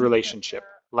have a good relationship.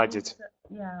 Ладить.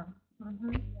 Yeah.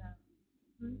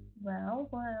 Well,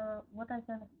 what I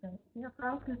can say here,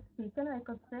 frankly speaking, I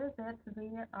could say that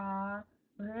we are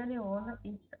really on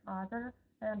each other,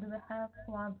 and we have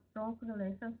one strong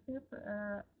relationship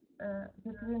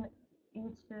between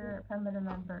each family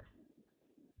member.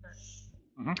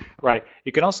 Right.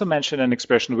 You can also mention an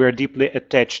expression, we are deeply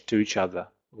attached to each other.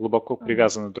 Глубоко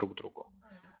привязаны друг к другу.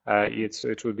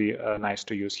 It would be nice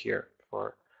to use here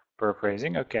for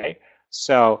paraphrasing. Okay.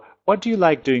 So, what do you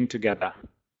like doing together?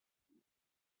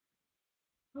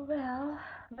 Well,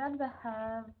 when we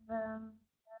have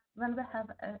when we have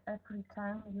a free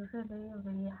time, usually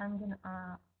we hanging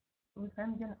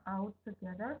out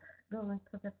together, going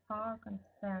to the park and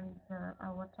spend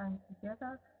our time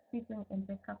together, sitting in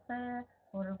the cafe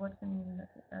or watching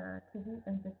TV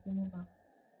in the cinema.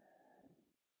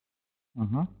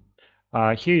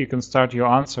 Here you can start your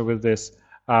answer with this.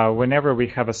 Whenever we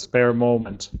have a spare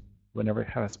moment. Whenever we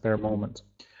have a spare moment.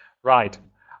 Right.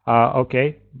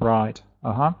 Okay. Right.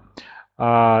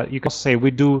 You can say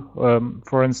we do,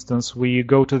 for instance, we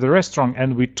go to the restaurant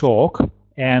and we talk,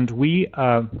 and we,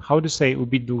 how to say,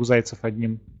 убить двух зайцев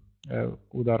одним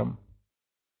ударом?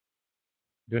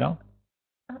 Do you know?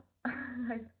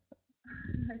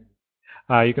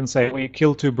 You can say we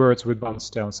kill two birds with one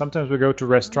stone. Sometimes we go to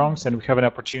restaurants and we have an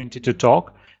opportunity to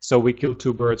talk, so we kill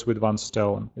two birds with one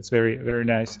stone. It's very, very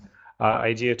nice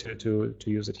idea to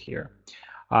use it here.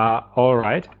 All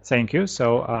right, thank you.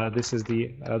 So this is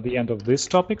the end of this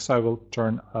topic. So I will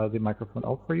turn the microphone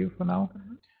off for you for now.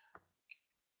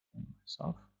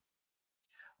 So,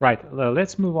 right,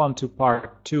 let's move on to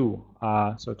part 2.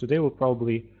 So today we'll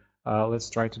probably let's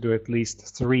try to do at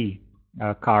least 3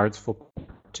 cards for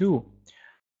part 2.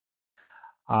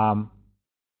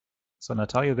 So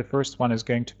Natalia, the first one is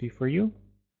going to be for you.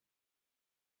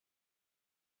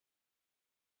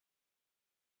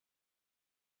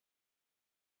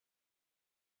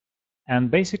 And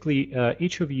basically,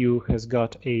 each of you has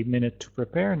got a minute to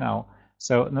prepare now.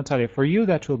 So Natalia, for you,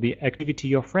 that will be activity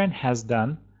your friend has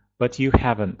done, but you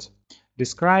haven't.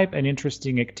 Describe an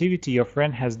interesting activity your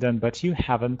friend has done, but you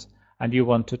haven't, and you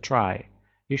want to try.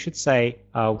 You should say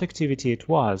what activity it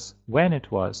was, when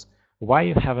it was, why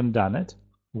you haven't done it,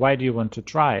 why do you want to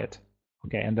try it.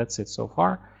 Okay, and that's it so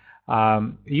far.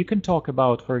 You can talk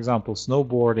about, for example,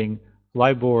 snowboarding,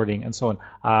 flyboarding, and so on.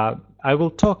 I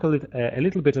will talk a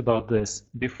little bit about this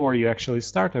before you actually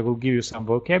start. I will give you some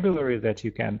vocabulary that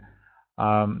you can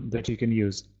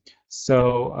use.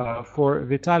 So for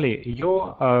Vitaly,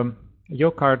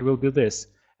 your card will be this: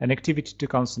 an activity to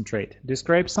concentrate.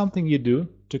 Describe something you do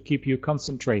to keep you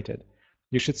concentrated.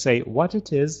 You should say what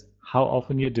it is, how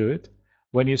often you do it,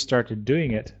 when you started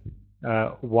doing it,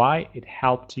 why it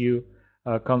helped you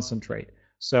concentrate.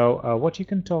 So what you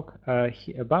can talk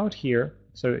about here,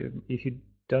 so if you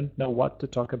don't know what to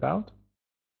talk about,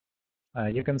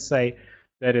 you can say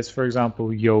that is, for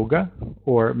example, yoga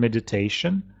or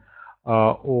meditation,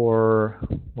 or,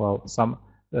 well, some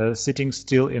sitting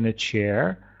still in a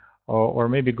chair, or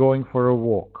maybe going for a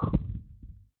walk.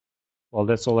 Well,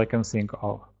 that's all I can think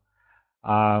of.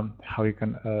 How you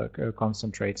can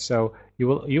concentrate. So you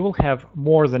will have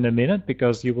more than a minute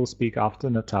because you will speak after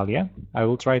Natalia. I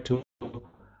will try to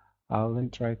let me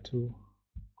try to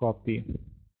copy.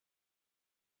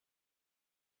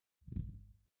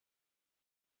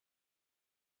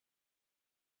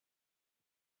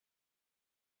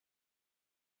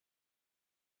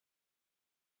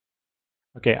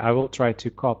 Okay, I will try to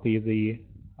copy the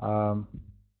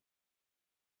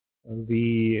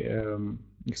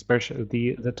expression,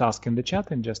 the task in the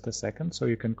chat in just a second, so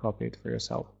you can copy it for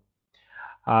yourself.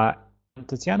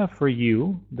 Tatiana, for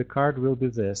you, the card will be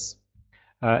this.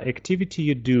 Activity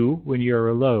you do when you're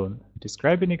alone.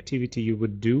 Describe an activity you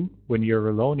would do when you're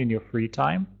alone in your free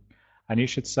time. And you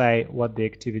should say what the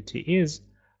activity is,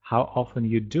 how often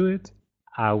you do it,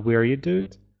 where you do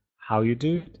it, how you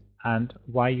do it, and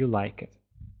why you like it.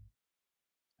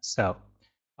 So,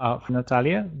 for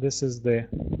Natalia, this is the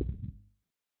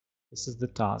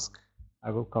task.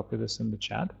 I will copy this in the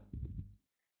chat.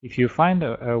 If you find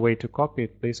a way to copy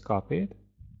it, please copy it.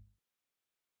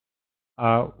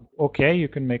 Okay, you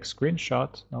can make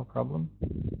screenshot, no problem.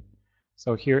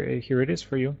 So here it is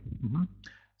for you.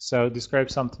 So describe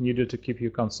something you do to keep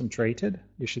you concentrated.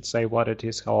 You should say what it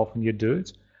is, how often you do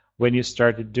it, when you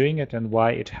started doing it, and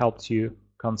why it helped you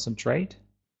concentrate.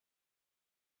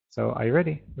 So are you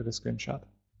ready with the screenshot?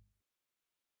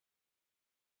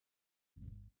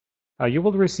 You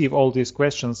will receive all these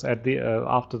questions at the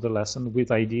after the lesson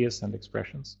with ideas and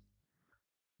expressions.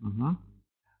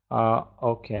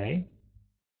 Okay.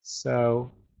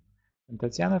 So, and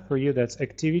Tatiana, for you, that's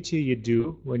activity you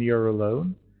do when you're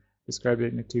alone. Describe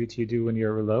an activity you do when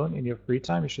you're alone in your free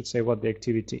time. You should say what the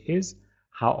activity is,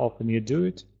 how often you do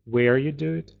it, where you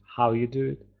do it, how you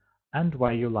do it, and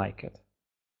why you like it.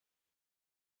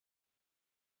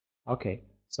 Okay,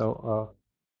 so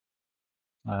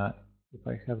if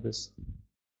I have this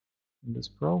in this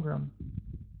program,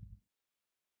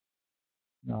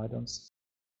 no, I don't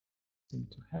seem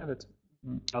to have it.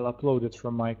 I'll upload it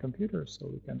from my computer so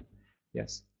we can,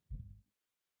 yes.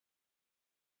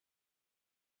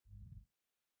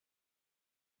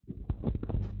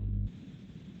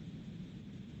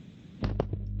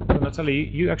 So Natalie,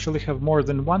 you actually have more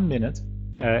than 1 minute,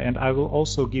 and I will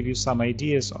also give you some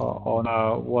ideas on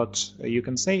what you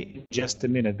can say in just a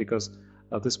minute, because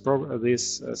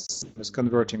this is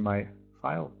converting my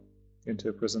file into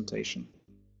a presentation.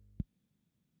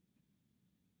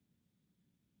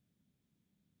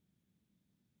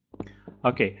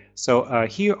 Okay, so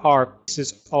here are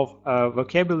pieces of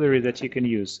vocabulary that you can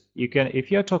use. You can,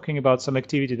 if you're talking about some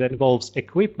activity that involves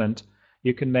equipment,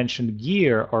 you can mention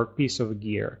gear or piece of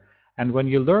gear. And when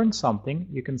you learn something,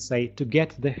 you can say to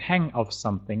get the hang of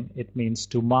something. It means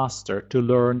to master, to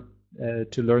learn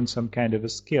some kind of a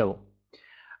skill.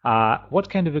 What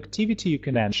kind of activity you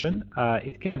can mention?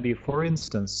 It can be, for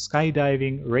instance,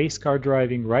 skydiving, race car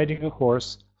driving, riding a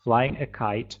horse, flying a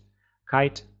kite,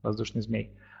 воздушный змей,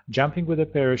 jumping with a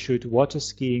parachute, water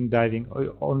skiing, diving.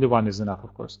 Only one is enough,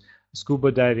 of course.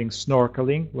 Scuba diving,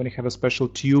 snorkeling, when you have a special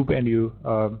tube and you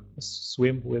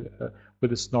swim with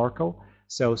a snorkel.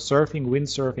 So surfing,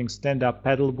 windsurfing, stand-up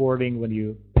paddleboarding, when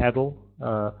you paddle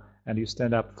and you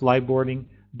stand up, flyboarding,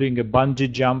 doing a bungee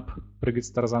jump, прыгать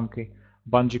с тарзанкой,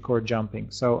 bungee cord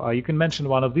jumping. So you can mention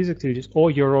one of these activities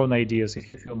or your own ideas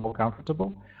if you feel more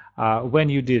comfortable. When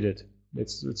you did it,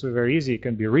 it's very easy. It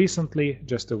can be recently,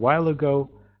 just a while ago,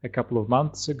 a couple of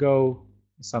months ago,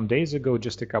 some days ago,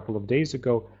 just a couple of days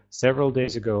ago, several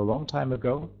days ago, a long time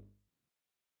ago.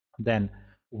 Then,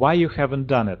 why you haven't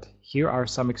done it? Here are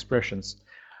some expressions.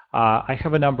 I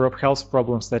have a number of health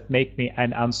problems that make me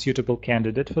an unsuitable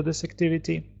candidate for this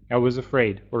activity. I was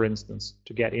afraid, for instance,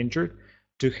 to get injured,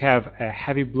 to have a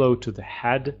heavy blow to the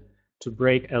head, to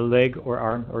break a leg or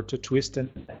arm, or to twist an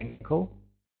ankle.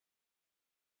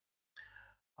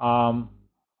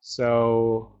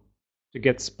 So to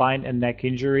get spine and neck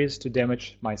injuries, to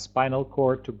damage my spinal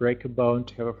cord, to break a bone,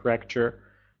 to have a fracture,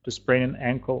 to sprain an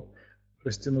ankle,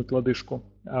 растянуть лодыжку.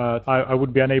 I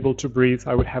would be unable to breathe.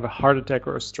 I would have a heart attack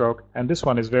or a stroke. And this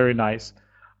one is very nice.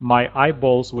 My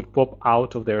eyeballs would pop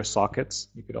out of their sockets.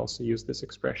 You could also use this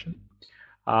expression.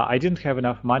 I didn't have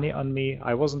enough money on me.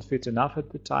 I wasn't fit enough at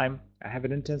the time. I have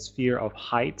an intense fear of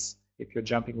heights if you're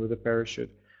jumping with a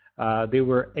parachute. There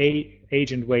were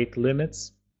age and weight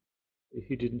limits if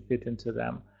you didn't fit into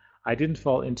them. I didn't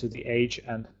fall into the age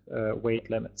and weight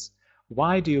limits.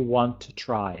 Why do you want to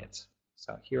try it?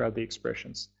 So here are the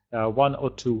expressions. One or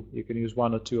two. You can use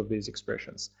one or two of these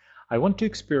expressions. I want to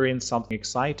experience something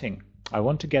exciting. I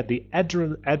want to get the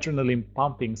adrenaline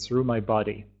pumping through my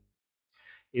body.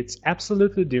 It's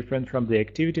absolutely different from the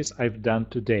activities I've done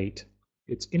to date.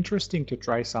 It's interesting to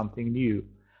try something new.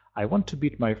 I want to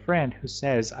beat my friend who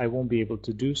says I won't be able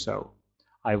to do so.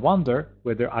 I wonder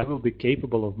whether I will be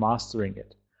capable of mastering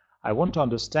it. I want to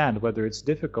understand whether it's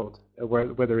difficult,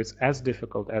 whether it's as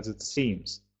difficult as it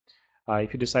seems.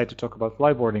 If you decide to talk about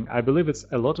flyboarding, I believe it's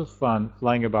a lot of fun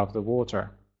flying above the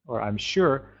water. Or I'm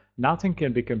sure nothing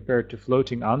can be compared to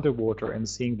floating underwater and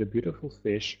seeing the beautiful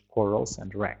fish, corals,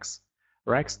 and wrecks.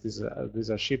 Wrecks, these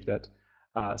are ships that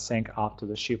sank after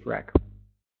the shipwreck.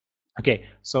 Okay,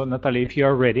 so Natalia, if you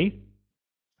are ready,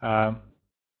 I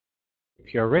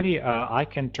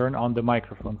can turn on the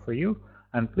microphone for you,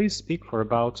 and please speak for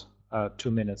about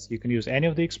 2 minutes. You can use any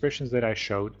of the expressions that I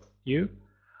showed you,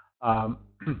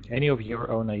 any of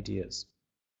your own ideas.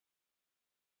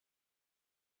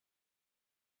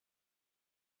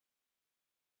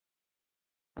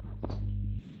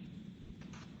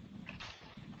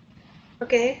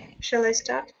 Okay, shall I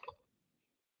start?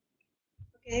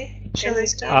 Okay, shall I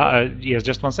start? Yes,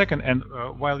 just 1 second. And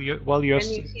while you're Can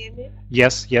you hear me?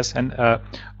 yes, and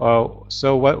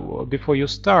so before you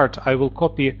start, I will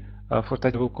copy for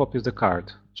Tatiana. I will copy the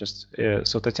card. Just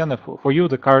so Tatiana, for you,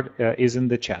 the card is in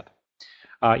the chat.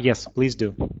 Yes, please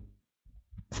do.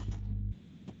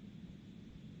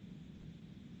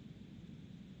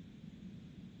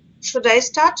 Should I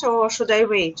start or should I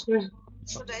wait?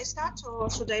 Should I start or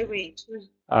should I wait?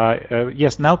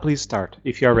 Yes, now please start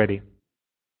if you are ready.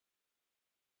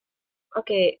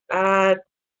 Okay.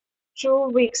 2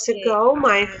 weeks ago,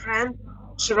 my friend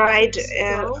tried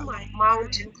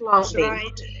mountain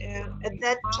climbing. At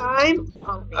that time,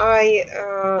 I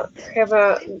have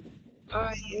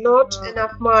not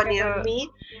enough money on me,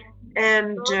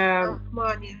 and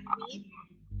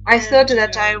I thought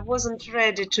that I wasn't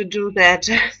ready to do that.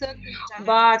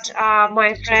 But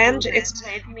my friend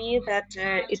explained me that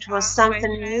it was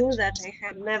something new that I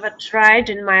had never tried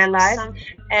in my life,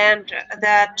 and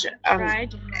that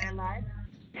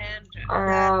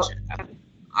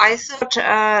I thought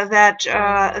that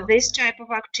this type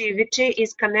of activity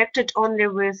is connected only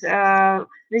with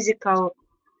physical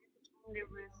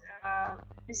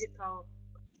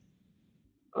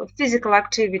physical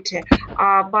activity,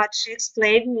 but she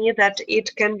explained me that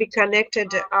it can be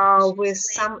connected with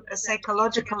some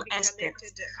psychological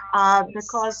aspects,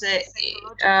 because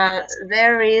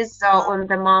there is on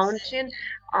the mountain,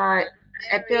 uh,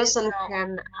 a person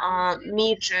can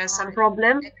meet some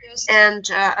problem, and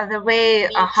the way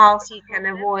how he can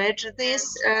avoid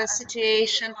this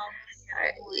situation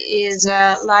is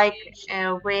like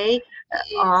a way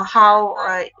how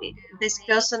this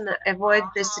person avoid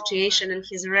this situation in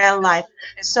his real life.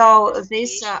 So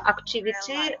this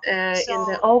activity in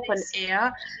the open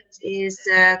air is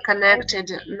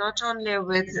connected not only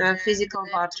with physical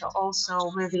but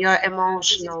also with your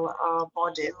emotional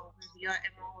body.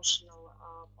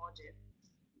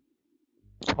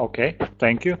 Okay,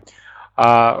 thank you.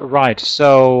 Right,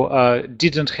 so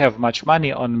didn't have much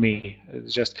money on me.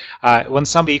 It's just when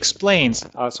somebody explains,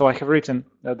 so I have written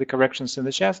the corrections in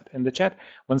the chat.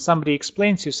 When somebody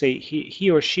explains, you say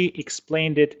he or she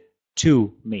explained it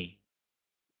to me.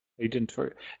 You didn't.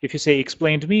 If you say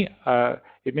explained me,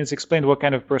 it means explained what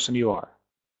kind of person you are.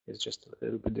 It's just a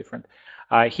little bit different.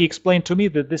 He explained to me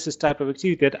that this is type of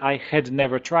activity that I had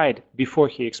never tried before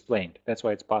he explained. That's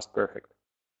why it's past perfect.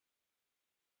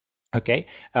 Okay,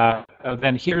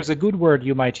 then here's a good word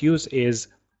you might use is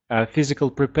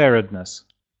physical preparedness,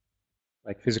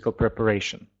 like physical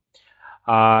preparation.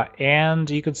 And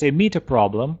you can say meet a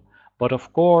problem, but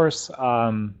of course,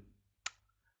 come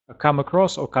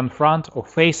across or confront or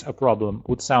face a problem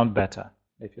would sound better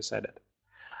if you said it.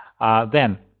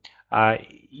 Then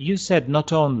you said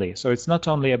not only, so it's not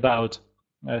only about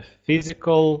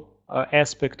physical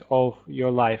aspect of your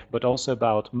life, but also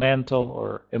about mental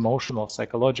or emotional,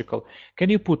 psychological. Can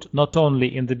you put not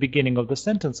only in the beginning of the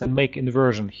sentence and make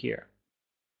inversion here?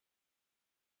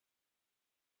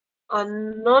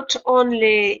 Not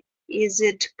only is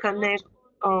it connect,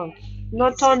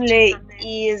 not only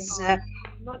is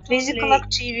physical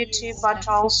activity, but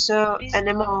also an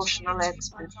emotional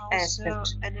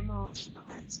aspect.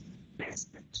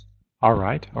 All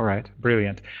right,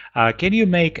 brilliant. Can you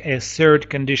make a third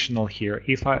conditional here?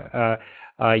 If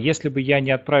если бы я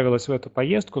не отправилась в эту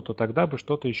поездку, то тогда бы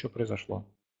что-то еще произошло.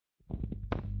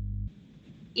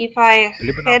 If I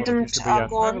Либо наоборот, hadn't если бы я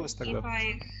gone, отправилась, тогда...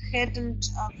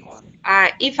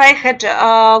 if I had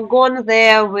gone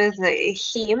there with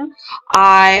him,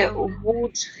 I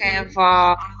would have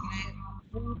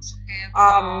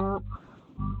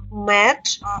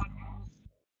met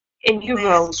a new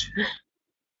world.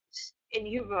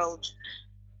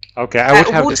 Okay, I would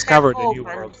have Would have discovered a new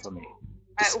opened. world for me.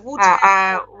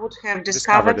 I would have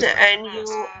discovered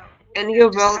a new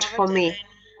world for me.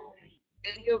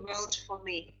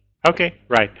 Okay,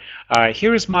 right.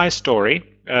 Here is my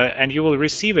story, and you will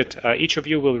receive it. Each of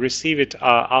you will receive it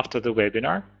after the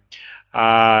webinar.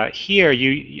 Here,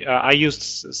 I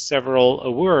used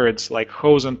several words like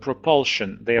hose and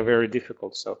propulsion. They are very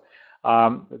difficult. So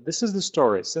this is the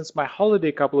story. Since my holiday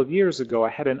a couple of years ago, I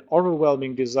had an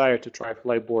overwhelming desire to try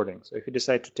flyboarding. So if you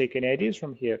decide to take any ideas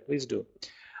from here, please do.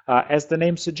 As the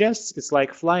name suggests, it's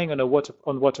like flying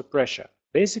on water pressure.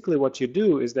 Basically, what you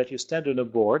do is that you stand on a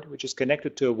board which is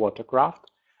connected to a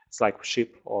watercraft. It's like a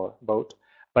ship or boat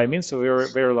by means of a very,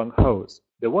 very long hose.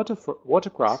 The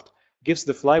watercraft gives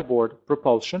the flyboard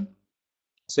propulsion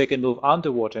so you can move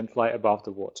underwater and fly above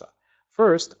the water.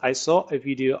 First, I saw a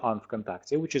video on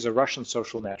Vkontakte, which is a Russian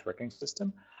social networking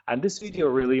system, and this video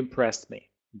really impressed me.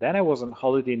 Then I was on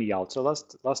holiday in Yalta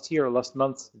last year or last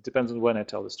month, it depends on when I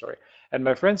tell the story, and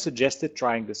my friend suggested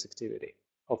trying this activity.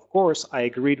 Of course, I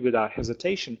agreed without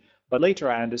hesitation, but later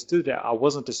I understood that I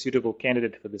wasn't a suitable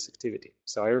candidate for this activity,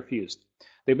 so I refused.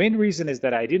 The main reason is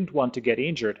that I didn't want to get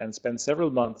injured and spend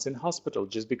several months in hospital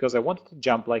just because I wanted to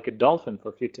jump like a dolphin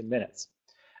for 15 minutes.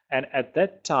 And at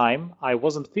that time, I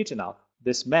wasn't fit enough.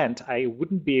 This meant I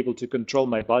wouldn't be able to control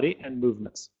my body and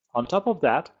movements. On top of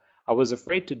that, I was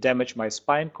afraid to damage my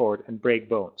spine cord and break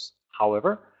bones.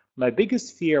 However, my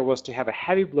biggest fear was to have a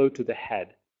heavy blow to the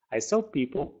head. I saw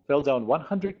people fell down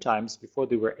 100 times before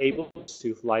they were able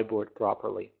to flyboard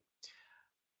properly.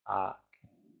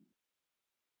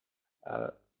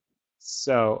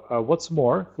 What's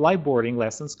more, flyboarding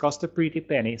lessons cost a pretty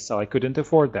penny, so I couldn't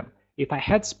afford them. If I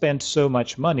had spent so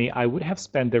much money, I would have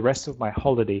spent the rest of my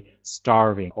holiday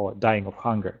starving or dying of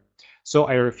hunger. So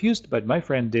I refused, but my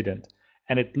friend didn't,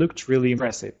 and it looked really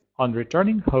impressive. On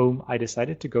returning home, I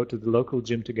decided to go to the local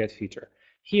gym to get fitter.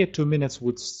 Here, 2 minutes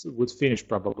would finish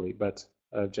probably, but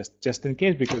just in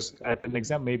case, because at an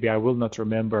exam maybe I will not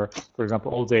remember, for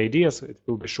example, all the ideas. It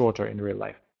will be shorter in real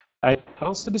life. I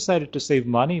also decided to save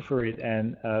money for it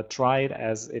and try it,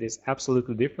 as it is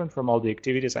absolutely different from all the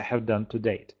activities I have done to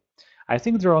date. I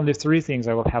think there are only three things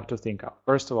I will have to think of.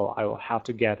 First of all, I will have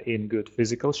to get in good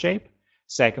physical shape.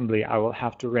 Secondly, I will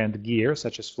have to rent gear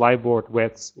such as flyboard,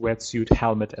 wetsuit,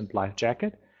 helmet, and life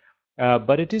jacket.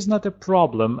 But it is not a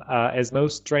problem as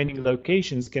most training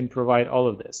locations can provide all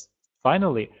of this.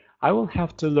 Finally, I will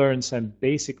have to learn some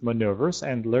basic maneuvers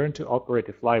and learn to operate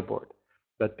a flyboard.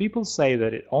 But people say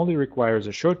that it only requires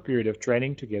a short period of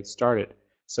training to get started,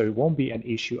 so it won't be an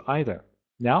issue either.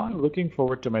 Now I'm looking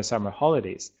forward to my summer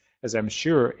holidays, as I'm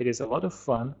sure it is a lot of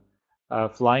fun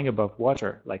flying above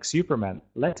water like Superman,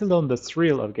 let alone the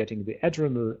thrill of getting the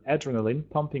adrenaline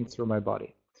pumping through my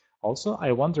body. Also,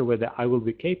 I wonder whether I will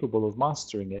be capable of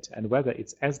mastering it and whether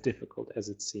it's as difficult as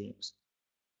it seems.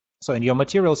 So in your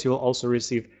materials, you will also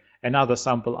receive another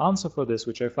sample answer for this,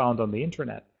 which I found on the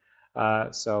internet.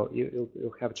 So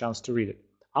you'll have a chance to read it.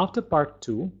 After part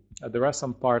 2, there are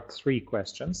some part 3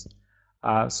 questions.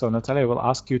 So Natalia will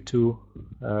ask you to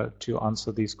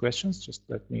answer these questions. Just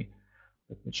let me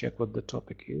check what the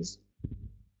topic is.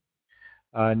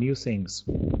 New things.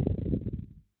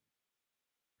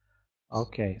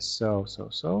 Okay, so.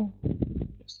 Just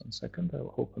 1 second,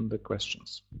 I'll open the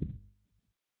questions.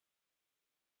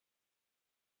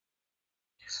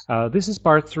 This is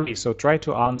part 3, so try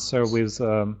to answer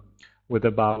with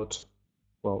about,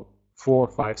 well, 4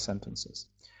 or 5 sentences.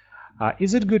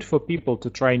 Is it good for people to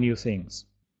try new things?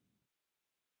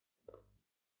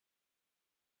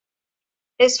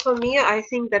 As for me, I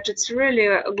think that it's really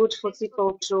good for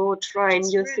people to try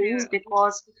new things,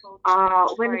 because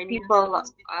when people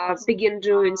begin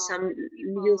doing some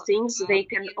new things, they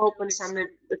can open something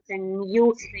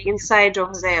new inside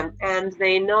of them, and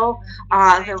they know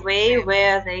the way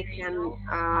where they can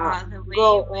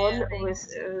go on with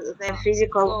their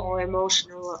physical or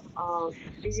emotional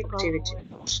activity.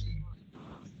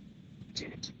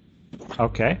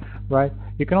 Okay, right.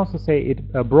 You can also say it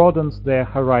broadens their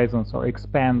horizons or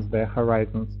expands their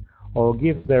horizons or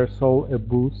gives their soul a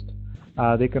boost.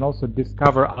 They can also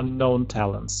discover unknown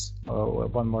talents.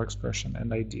 One more expression,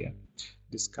 an idea.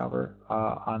 Discover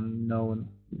unknown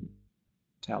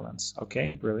talents.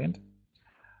 Okay, brilliant.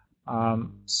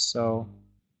 So,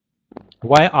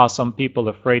 why are some people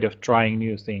afraid of trying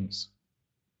new things?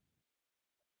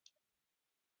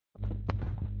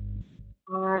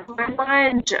 In my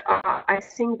mind, I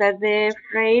think that they're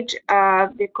afraid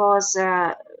because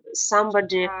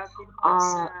somebody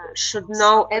should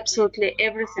know absolutely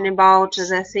everything about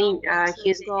the thing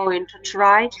he's going to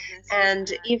try,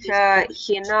 and if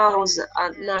he knows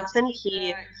nothing,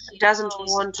 he doesn't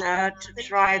want to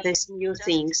try these new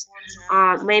things.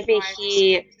 Maybe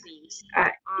he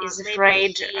is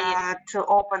afraid to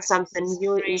open something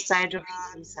new inside of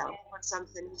himself.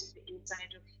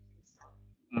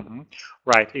 Mm-hmm.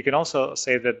 Right. You can also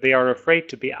say that they are afraid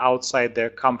to be outside their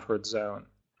comfort zone.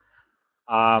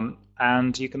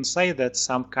 And you can say that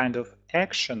some kind of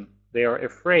action, they are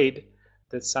afraid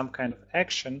that some kind of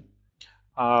action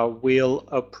will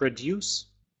produce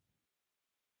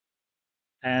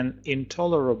an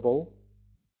intolerable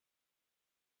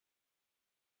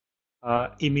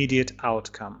immediate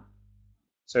outcome.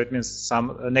 So it means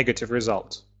some negative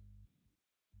result.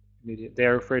 They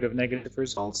are afraid of negative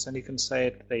results, and you can say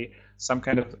it,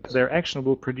 their action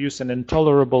will produce an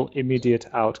intolerable immediate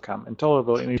outcome.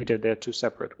 Intolerable, immediate, they're two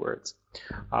separate words.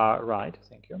 Right,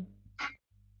 thank you.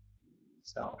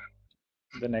 So,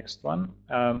 the next one.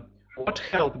 What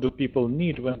help do people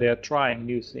need when they are trying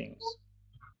new things?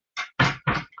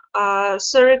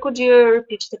 Sorry, could you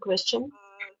repeat the question?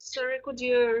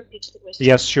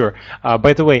 Yes, sure.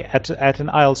 By the way, at an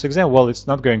IELTS exam, well, it's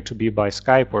not going to be by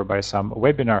Skype or by some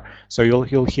webinar, so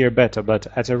you'll hear better. But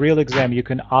at a real exam, you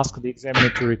can ask the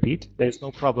examiner to repeat. There's no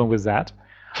problem with that.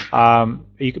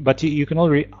 But you can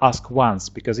only ask once,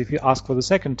 because if you ask for the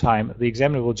second time, the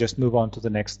examiner will just move on to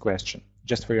the next question,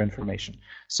 just for your information.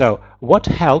 So, what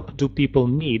help do people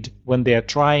need when they are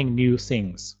trying new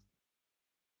things?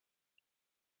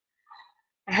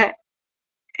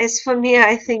 As for me,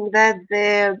 I think that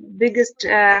the biggest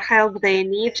help they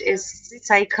need is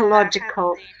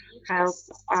psychological help,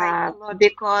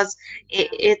 because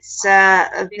it's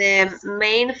the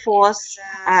main force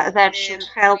that should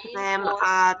help them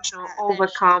to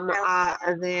overcome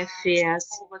their fears.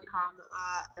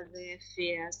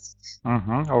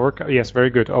 Mm-hmm. Yes,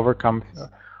 very good. Overcome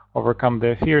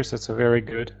their fears. That's a very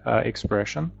good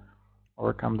expression.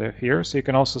 Overcome their fears. You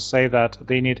can also say that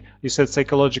they need, you said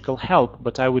psychological help,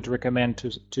 but I would recommend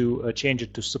to change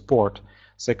it to support,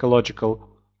 psychological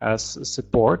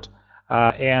support,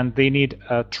 and they need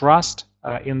trust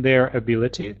in their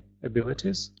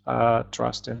abilities,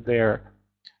 trust in their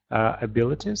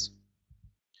abilities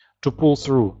to pull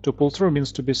through. To pull through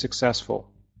means to be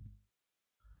successful.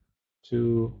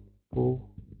 to pull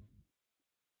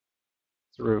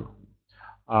through.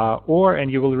 Or,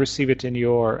 and you will receive it in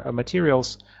your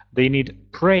materials, they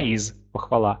need praise,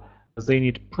 похвала. They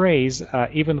need praise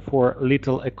even for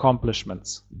little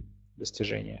accomplishments,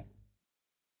 достижения.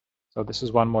 So this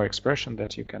is one more expression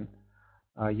that you can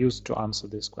use to answer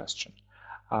this question.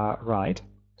 Right.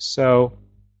 So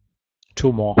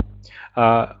two more.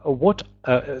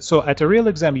 So at a real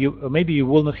exam, maybe you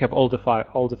will not have all the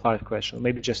five questions,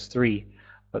 maybe just three.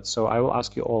 But so I will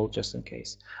ask you all just in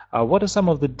case. What are some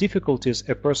of the difficulties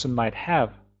a person might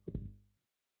have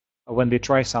when they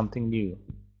try something new?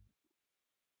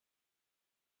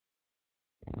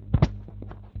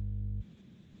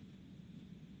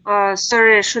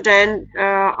 Sorry, should I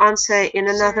answer in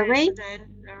another way?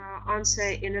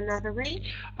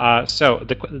 So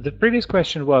the previous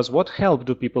question was, what help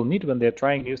do people need when they're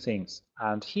trying new things?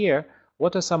 And here,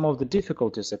 what are some of the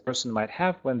difficulties a person might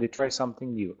have when they try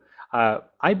something new?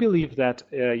 I believe that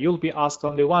you'll be asked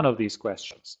only one of these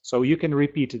questions. So you can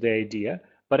repeat the idea,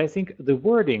 but I think the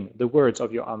wording, the words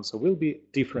of your answer will be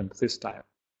different this time.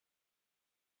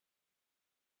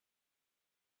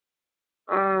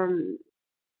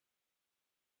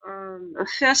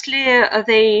 Firstly,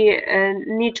 they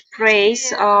need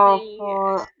praise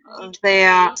for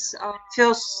their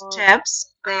first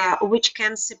steps, which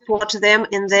can support them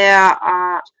in their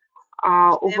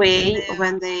way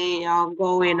when they are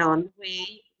going on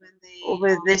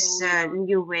with this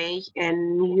new way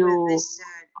and new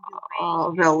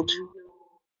world.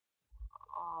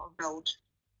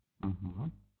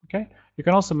 Okay. You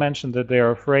can also mention that they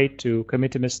are afraid to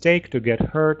commit a mistake, to get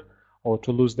hurt, or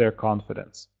to lose their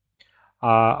confidence.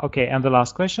 Okay, and the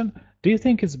last question. Do you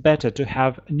think it's better to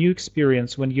have a new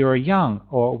experience when you're young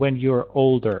or when you're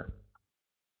older?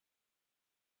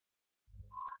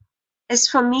 As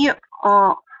for me,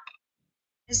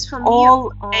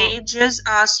 all ages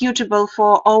are suitable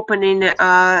for opening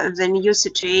the new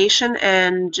situation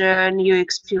and new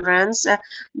experience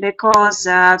because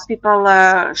people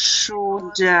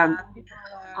should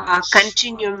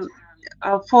continue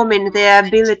forming their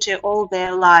ability all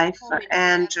their life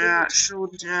and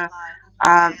should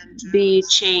be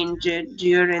changed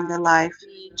during the life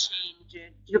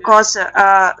because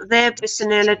their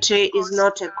personality is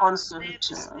not a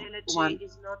constant one.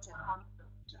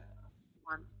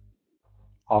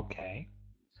 Okay.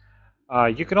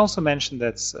 You can also mention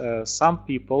that some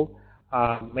people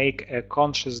make a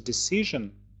conscious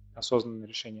decision, осознанное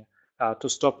решение, to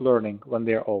stop learning when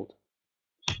they're old.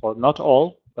 Well, not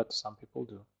all, but some people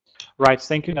do. Right.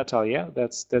 Thank you, Natalia.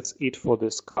 That's it for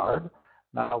this card.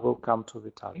 Now we'll come to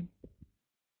Vitaly.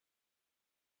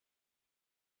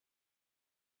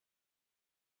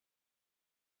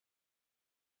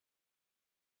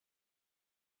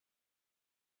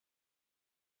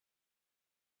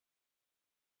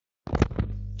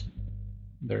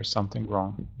 There's something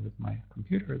wrong with my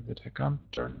computer that I can't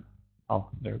turn. Oh,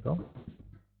 there we go.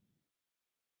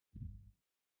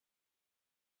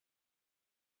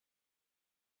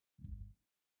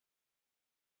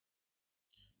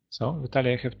 So,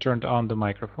 Vitaly, I have turned on the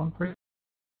microphone for you.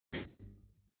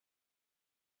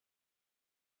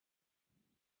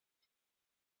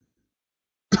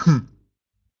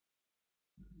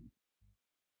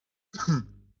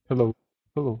 Hello.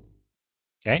 Hello.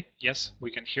 Okay. Yes,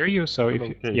 we can hear you. So, if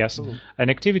Okay. yes, Hello. an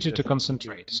activity Yes. to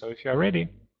concentrate. So, if you are ready,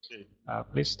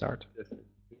 please start.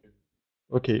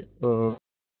 Okay.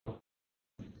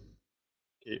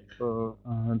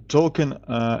 Talking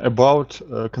about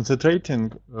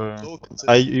concentrating,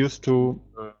 I used to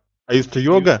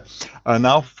yoga.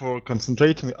 Now for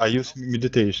concentrating, I use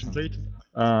meditation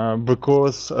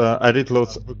because I read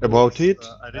lots about it,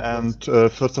 and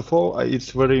first of all,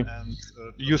 it's very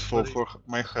useful for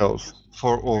my health,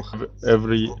 for all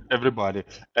everybody,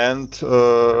 and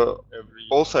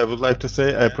also I would like to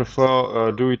say I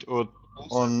prefer do it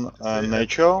on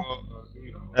nature.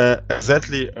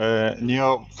 Exactly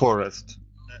near forest.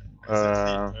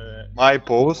 My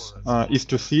pose is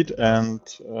to sit and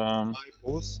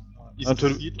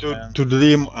to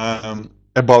dream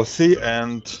about sea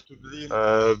and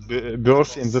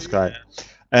birds in the sky.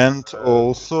 And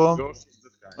also,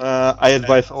 I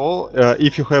advise all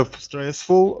if you have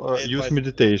stressful, use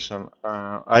meditation.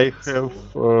 I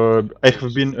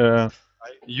have been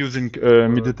using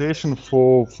meditation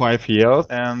for 5 years,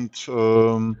 and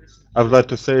I would like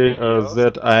to say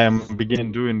that I am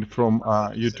beginning doing from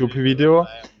YouTube video,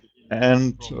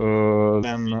 and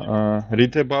then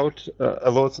read about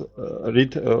a lot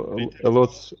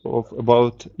of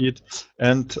about it,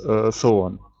 and so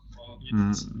on.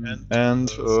 And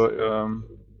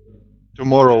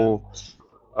tomorrow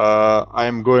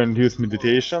I'm going to use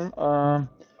meditation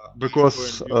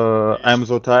because I'm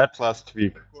so tired last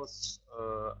week.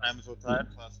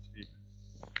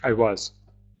 I was,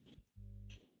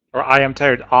 or I am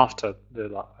tired after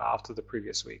the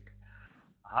previous week.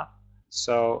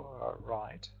 So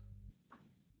right.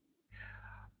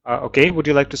 Okay. Would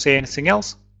you like to say anything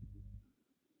else?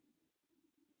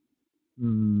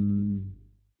 Mm,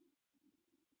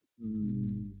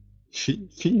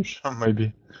 Finish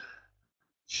maybe.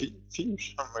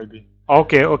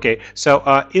 Okay. Okay.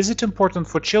 So is it important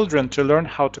for children to learn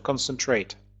how to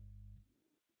concentrate?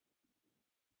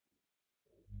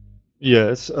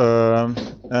 Yes.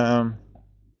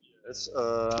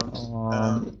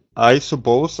 I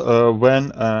suppose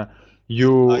when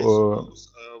you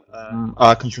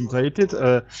are concentrated,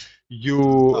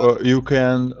 you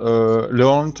can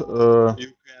learn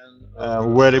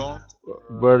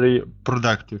very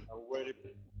productive.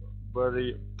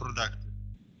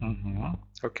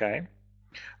 Okay.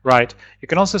 Right. You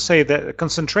can also say that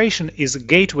concentration is a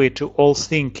gateway to all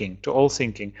thinking,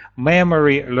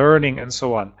 memory, learning, and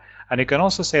so on. And you can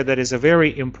also say that is a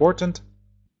very important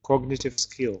cognitive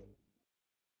skill.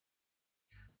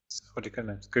 What do you call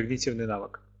it? Когнитивный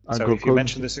навык. So if you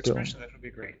mention this expression, that would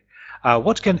be great.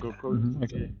 What can?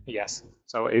 Okay. Yes.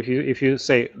 So if you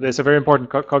say there's a very important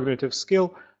cognitive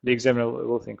skill, the examiner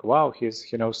will think, wow, he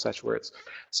knows such words.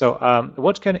 So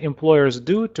what can employers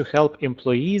do to help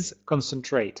employees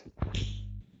concentrate?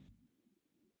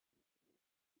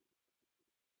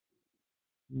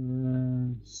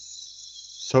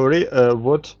 Sorry,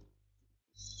 what?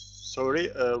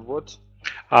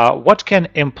 What can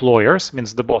employers,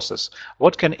 means the bosses,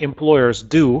 what can employers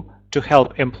do to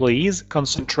help employees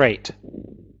concentrate?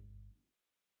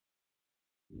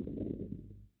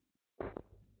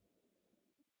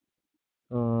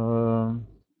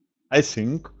 I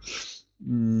think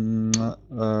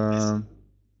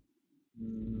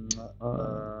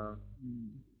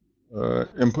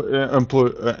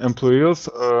employers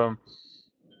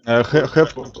have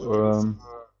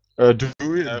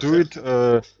do it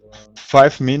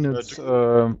 5 minutes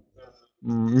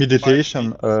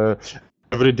meditation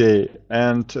every day,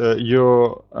 and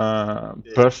your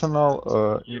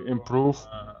personal improve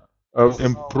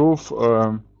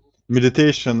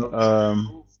meditation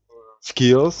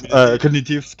skills,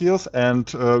 cognitive skills,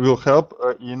 and will help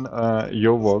in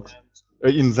your work,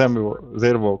 in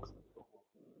their work.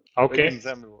 Okay.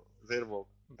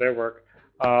 Their work.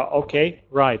 Okay,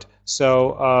 right.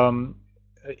 So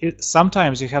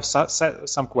sometimes you have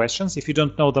some questions. If you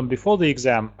don't know them before the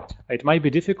exam, it might be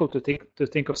difficult to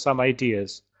think of some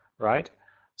ideas, right?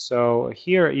 So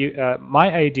here,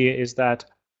 my idea is that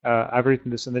I've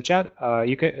written this in the chat.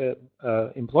 You can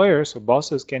employers or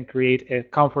bosses can create a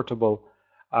comfortable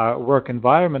work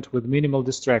environment with minimal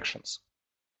distractions.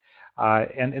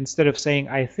 And instead of saying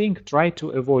I think, try to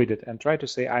avoid it and try to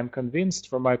say I'm convinced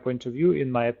from my point of view,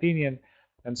 in my opinion,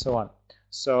 and so on.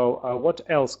 So what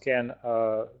else can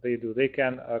they do? They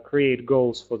can create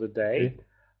goals for the day.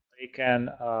 They can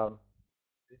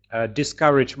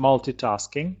discourage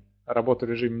multitasking, работа в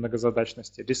режиме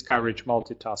многозадачности, discourage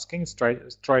multitasking,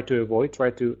 try to avoid, try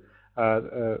to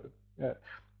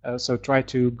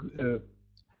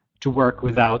work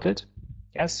without it.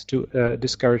 Yes, to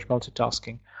discourage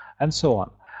multitasking, and so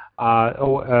on.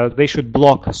 They should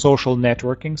block social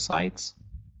networking sites,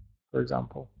 for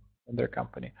example, in their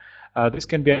company. This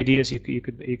can be ideas you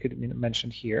could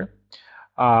mention here.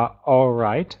 All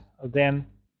right, then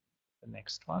the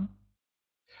next one.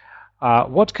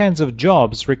 What kinds of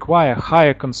jobs require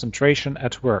higher concentration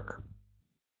at work?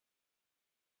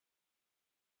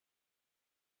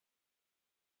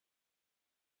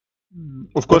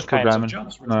 Of course, programming.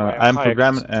 I'm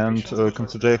programming, and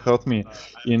concentrate help me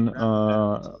in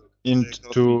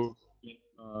into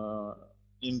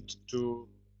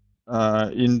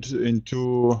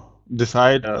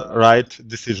decide right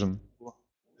decision.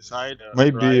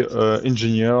 Maybe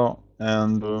engineer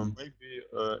and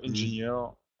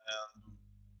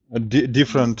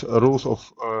different rules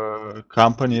of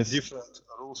companies.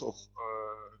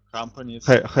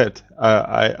 Head.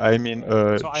 I mean,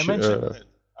 So I mentioned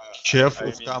chef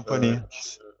of company.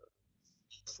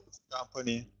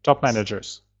 top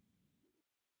managers.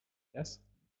 Yes.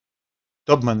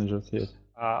 Top managers. Yes.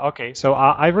 Okay, so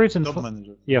I've written Top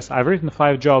managers. yes, I've written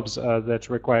 5 jobs that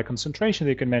require concentration.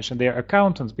 You can mention they are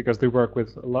accountants because they work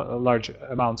with large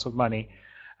amounts of money.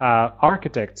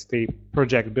 Architects, they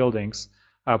project buildings.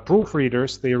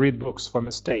 Proofreaders, they read books for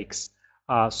mistakes.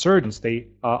 Surgeons, they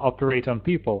operate on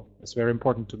people. It's very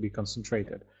important to be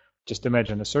concentrated. Just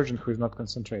imagine a surgeon who is not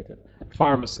concentrated.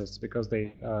 Pharmacists, because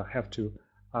they have to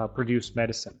produce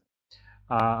medicine.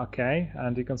 Okay,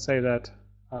 and you can say that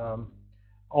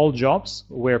all jobs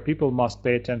where people must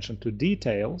pay attention to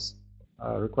details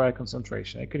require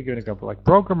concentration. I could give an example like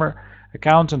programmer,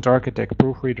 accountant, architect,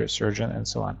 proofreader, surgeon, and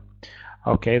so on.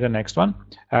 Okay, the next one.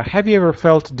 Have you ever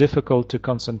felt difficult to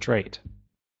concentrate?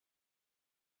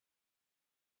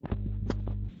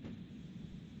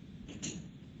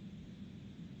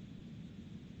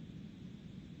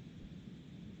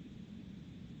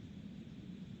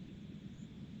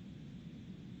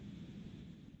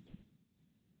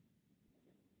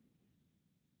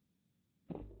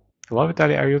 Hello,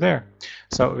 Vitaly, are you there?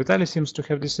 So Vitaly seems to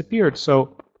have disappeared,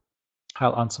 so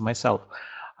I'll answer myself.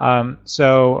 Have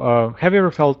you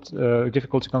ever felt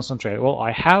difficult to concentrate? Well,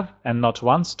 I have, and not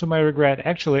once to my regret.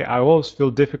 Actually, I always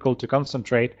feel difficult to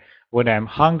concentrate when I'm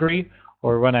hungry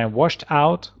or when I'm washed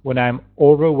out, when I'm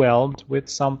overwhelmed with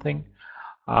something,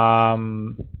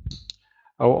 um,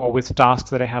 or with tasks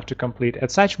that I have to complete.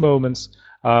 At such moments,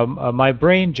 my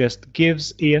brain just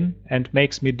gives in and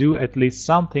makes me do at least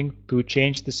something to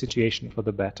change the situation for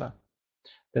the better.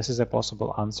 This is a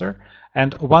possible answer.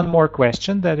 And one more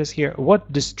question that is here.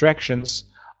 What distractions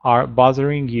are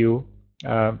bothering you?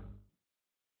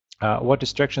 What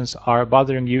distractions are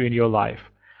bothering you in your life?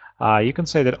 You can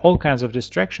say that all kinds of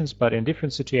distractions, but in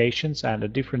different situations and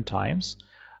at different times.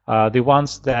 The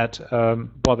ones that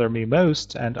bother me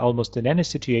most and almost in any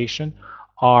situation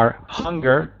are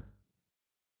hunger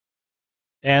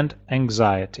and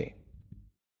anxiety.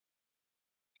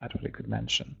 That's what I could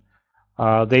mention.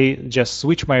 They just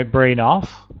switch my brain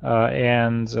off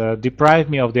and deprive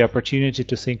me of the opportunity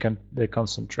to think and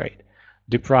concentrate.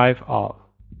 Deprive of.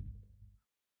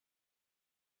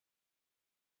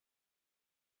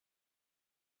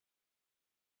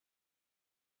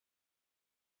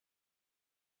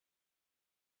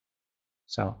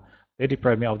 So they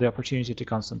deprive me of the opportunity to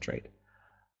concentrate.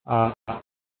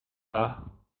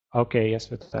 Okay, yes,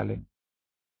 Vitaly.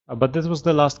 But this was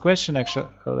the last question, actually.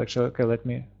 Okay, let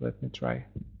me try.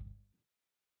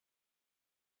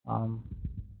 Um,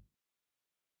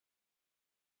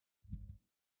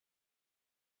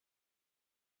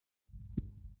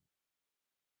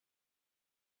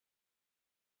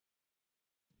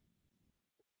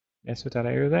 yes,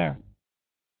 Vitaly, are you there?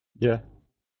 Yeah.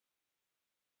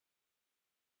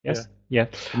 Yes. Yeah.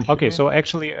 Can you hear Okay. me? So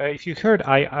actually, if you heard,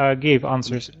 I gave Can you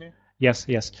answers. hear me? Yes.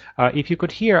 Yes. If you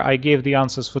could hear, I gave the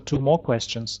answers for two more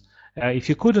questions. If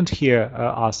you couldn't hear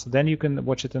us, then you can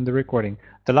watch it in the recording.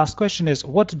 The last question is: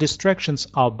 what distractions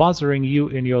are bothering you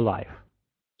in your life?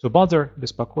 To bother,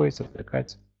 беспокоить,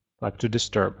 отвлекать, like to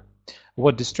disturb.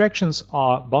 What distractions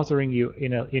are bothering you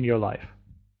in your life?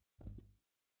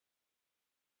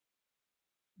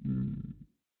 Mm.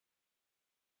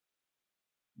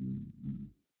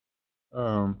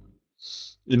 Um,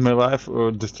 in my life,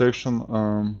 distraction.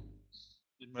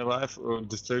 In my life,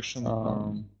 distraction.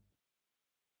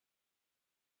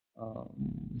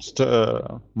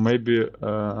 Maybe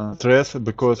stress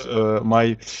because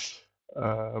my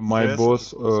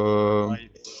boss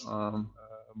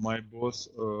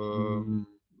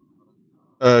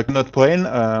cannot plan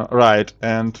right,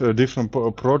 and different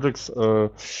projects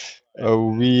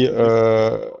we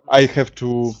I have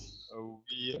to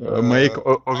make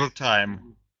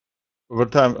overtime.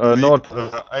 Overtime, not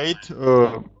 8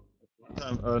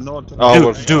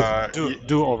 hours.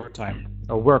 Do overtime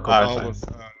or work overtime.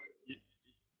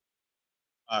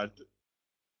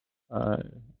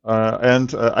 Uh,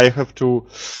 and I have to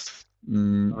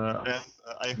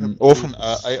often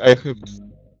I have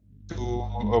to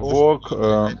work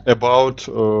about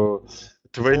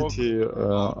 20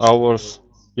 hours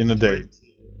in a day,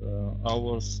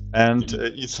 and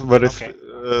it's very Okay.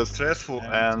 stressful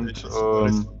and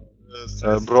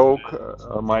broke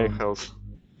my health.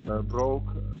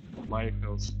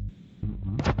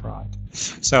 Right.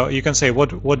 So you can say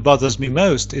what bothers me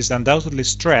most is undoubtedly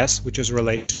stress, which is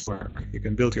related to work. You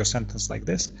can build your sentence like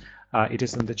this. It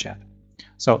is in the chat.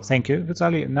 So thank you,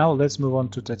 Vitaly. Now let's move on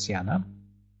to Tatiana.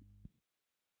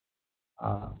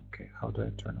 Okay, how do I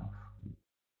turn off?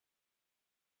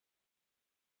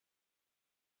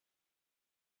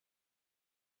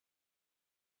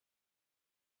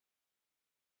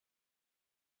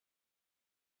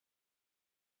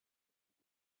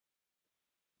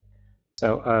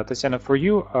 So Tatiana, for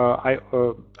you,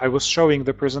 I was showing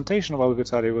the presentation while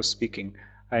Vitaly was speaking,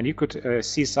 and you could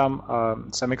see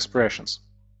some expressions.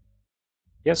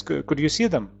 Yes, could you see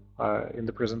them in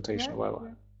the presentation Yes, while?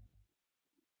 yes.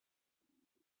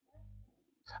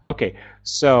 Okay,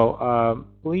 so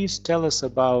please tell us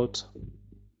about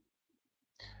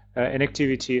an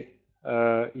activity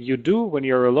you do when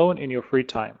you're alone in your free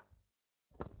time.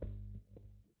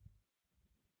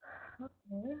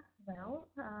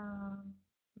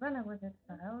 when I was a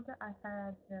child, I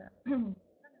had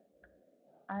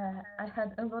I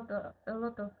had a lot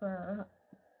of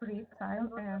free time,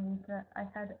 and I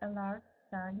had a large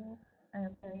sunny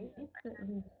place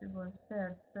which was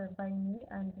shared by me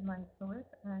and my toys,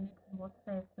 and was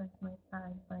safe spent my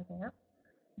time by there.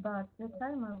 But the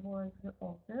time I was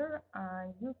older,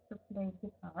 I used to play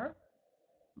guitar,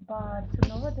 but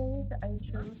nowadays I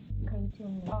choose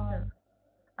painting nature.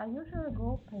 I usually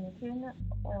go painting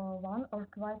one or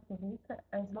twice a week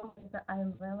as long as I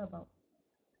am available.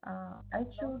 I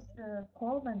choose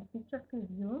calm and picturesque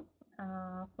view,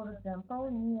 for example,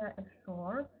 near a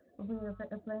shore with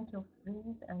plenty of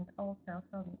trees and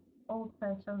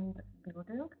old-fashioned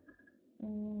building.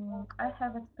 I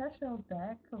have a special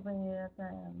bag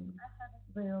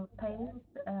with paints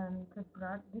and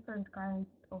different kinds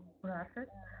of brushes.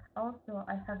 Also,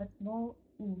 I have a small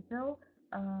easel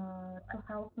to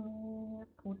help me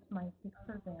put my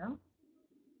picture there.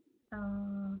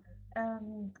 Uh,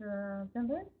 and the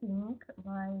main thing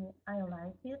why I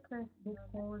like it is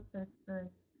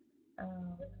uh,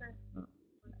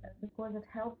 because it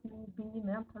helps me be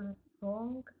mentally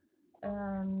strong,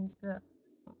 and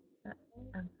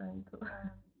I'm trying to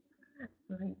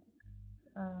read.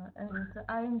 And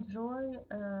I enjoy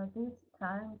this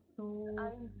time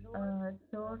to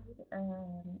search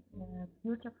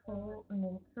beautiful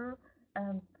nature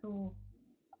and to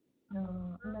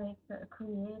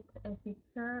create a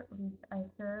picture which I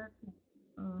share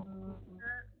um,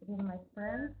 with my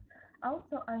friends.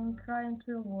 Also, I'm trying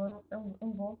to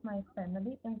involve my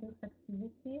family in this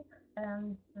activity,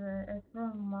 and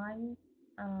from my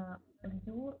uh,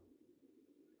 view,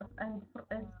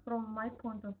 as from my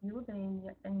point of view,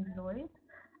 they enjoy it.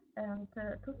 And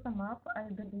to sum up, I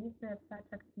believe that such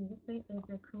activity is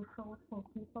crucial for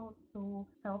people to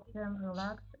help them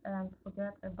relax and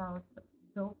forget about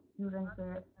jobs during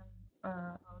the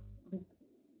uh, week.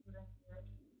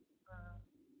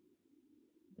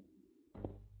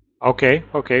 Okay,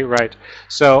 okay, right.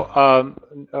 So,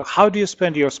 how do you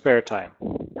spend your spare time?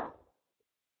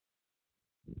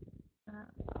 Uh,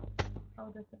 how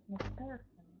does it make sense?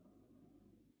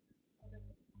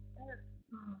 Oh,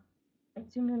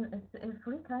 it's you mean it's a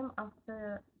free time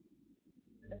after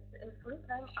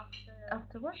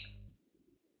work?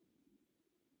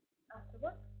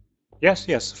 Yes,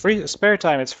 yes, free spare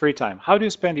time. It's free time. How do you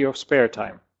spend your spare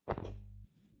time?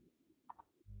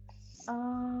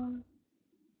 Um,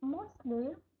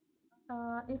 Mostly,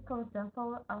 if for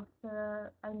example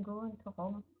after I'm going to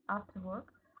home after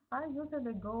work, I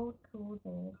usually go to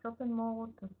the shopping mall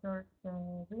to search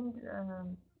uh,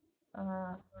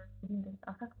 windows.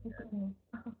 Как это?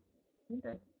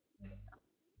 Windows.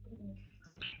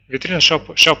 Within a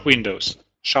shop windows.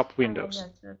 Shop windows.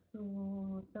 Yes,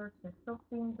 to search the shop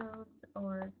windows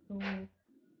or to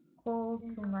call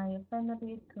to my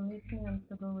family to meet me and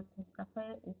to go to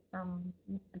cafe if some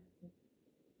is busy.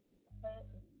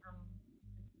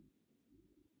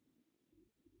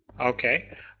 Okay,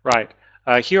 right.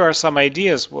 Here are some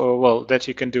ideas, well, that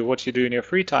you can do. What you do in your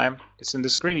free time. It's in the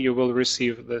screen. You will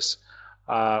receive this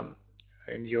um,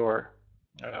 in your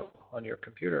on your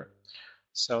computer.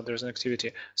 So there's an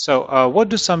activity. So what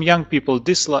do some young people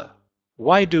dislike?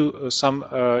 Why do some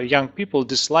young people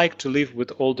dislike to live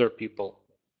with older people?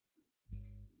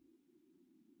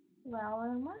 Well,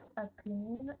 in my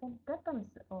opinion, it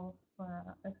depends of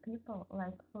people.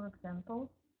 Like for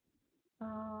example,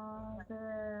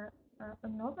 the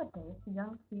nowadays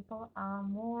young people are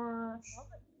more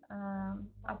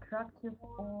attractive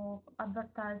of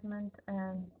advertisement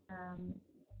and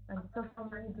social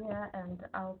media and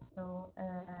also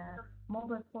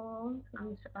mobile phones,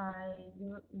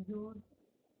 use,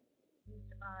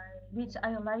 which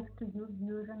I like to use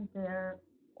during their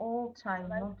all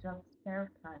time, not just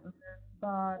spare time.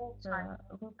 But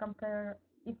we compare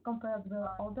if compared with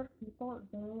older people,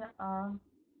 they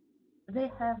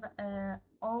have a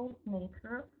old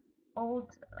nature, old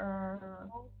uh,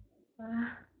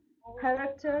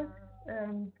 character,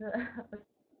 and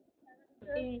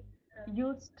they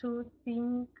used to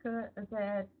think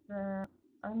that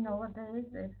nowadays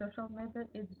social media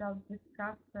is just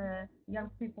discuss young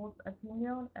people's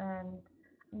opinion and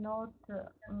not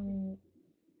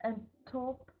and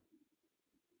top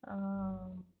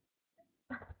um,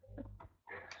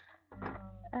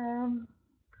 um,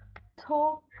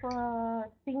 top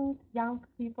things young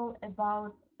people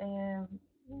about mm,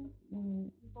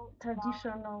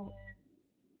 traditional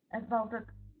about the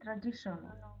tradition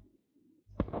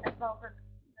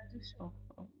of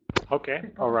Okay,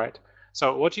 all people. right.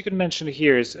 So what you can mention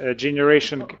here is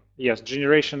generation, yes,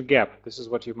 generation gap. This is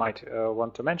what you might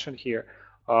want to mention here,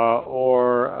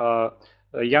 or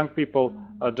Young people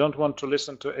don't want to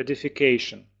listen to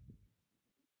edification.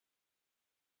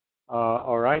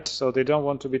 All right, so they don't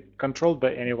want to be controlled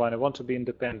by anyone. They want to be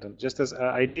independent, just as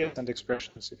ideas and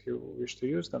expressions, if you wish to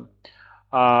use them.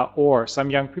 Or some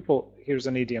young people, here's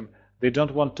an idiom, they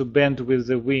don't want to bend with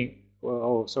the wing.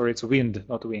 Oh, sorry, it's wind,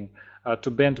 not wing.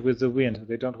 To bend with the wind.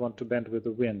 They don't want to bend with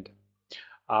the wind.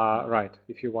 Right,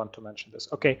 if you want to mention this.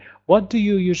 Okay, what do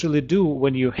you usually do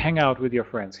when you hang out with your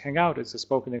friends? Hang out is a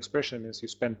spoken expression, means you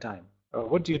spend time.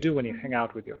 What do you do when you hang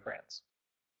out with your friends?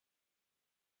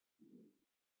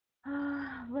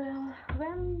 Well,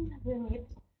 when we meet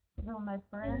with my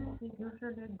friends, we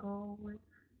usually go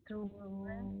to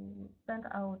spend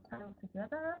our time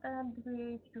together, and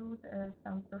we choose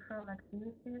some social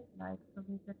activities like to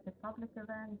visit a public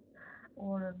event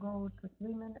or go to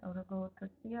swimming or go to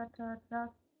theater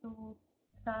just to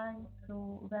time to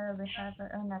where we have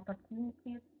an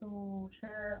opportunity to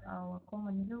share our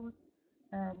common views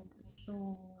and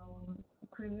to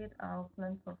create our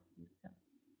plan for future.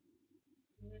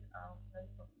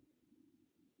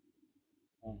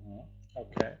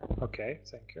 Okay, okay,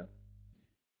 thank you.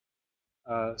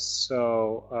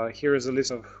 Here is a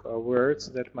list of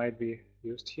words that might be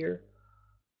used here.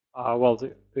 Well,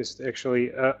 this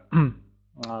actually,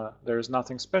 there is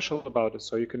nothing special about it,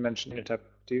 so you can mention any type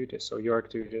of activity. So your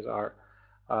activities are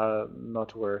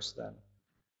not worse than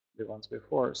the ones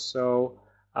before. So,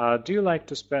 do you like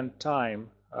to spend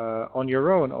time on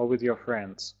your own or with your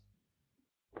friends?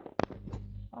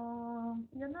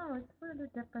 It really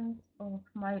depends of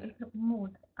my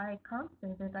mood. I can't say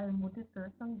that I'm a moody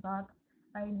person, but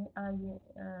I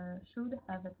should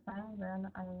have a time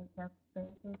when I just spend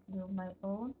it with my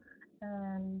own,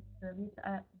 and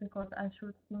because I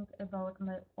should think about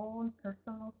my own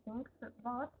personal things.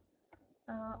 But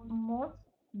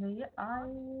mostly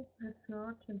I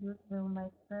prefer to use with my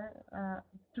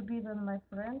to be with my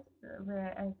friends,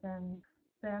 where I can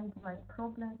spend my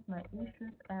problems, my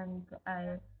issues, and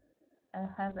I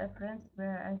have a friends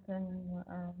where I can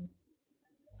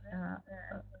uh,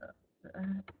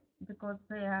 because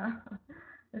they are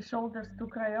shoulders to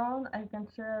cry on. I can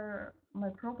share my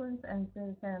problems and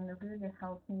they can really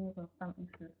help me with some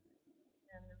issues.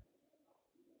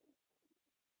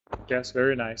 Yes,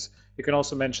 very nice. You can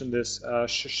also mention this,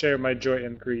 share my joy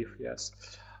and grief. Yes,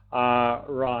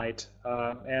 right.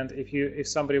 And if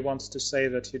somebody wants to say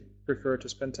that you prefer to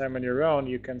spend time on your own,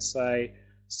 you can say,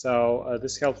 so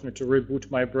this helps me to reboot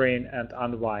my brain and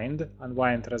unwind.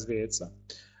 Unwind развеяться.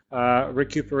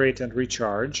 Recuperate and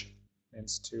recharge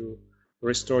means to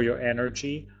restore your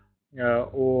energy,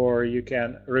 or you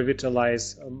can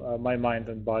revitalize my mind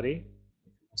and body.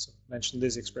 Also mention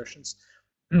these expressions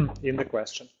in the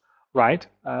question. Right.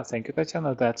 Thank you,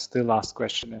 Tatiana. That's the last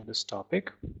question in this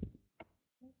topic.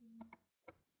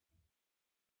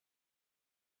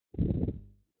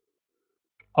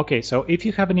 Okay, so if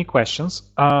you have any questions,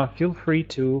 feel free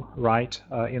to write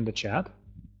in the chat.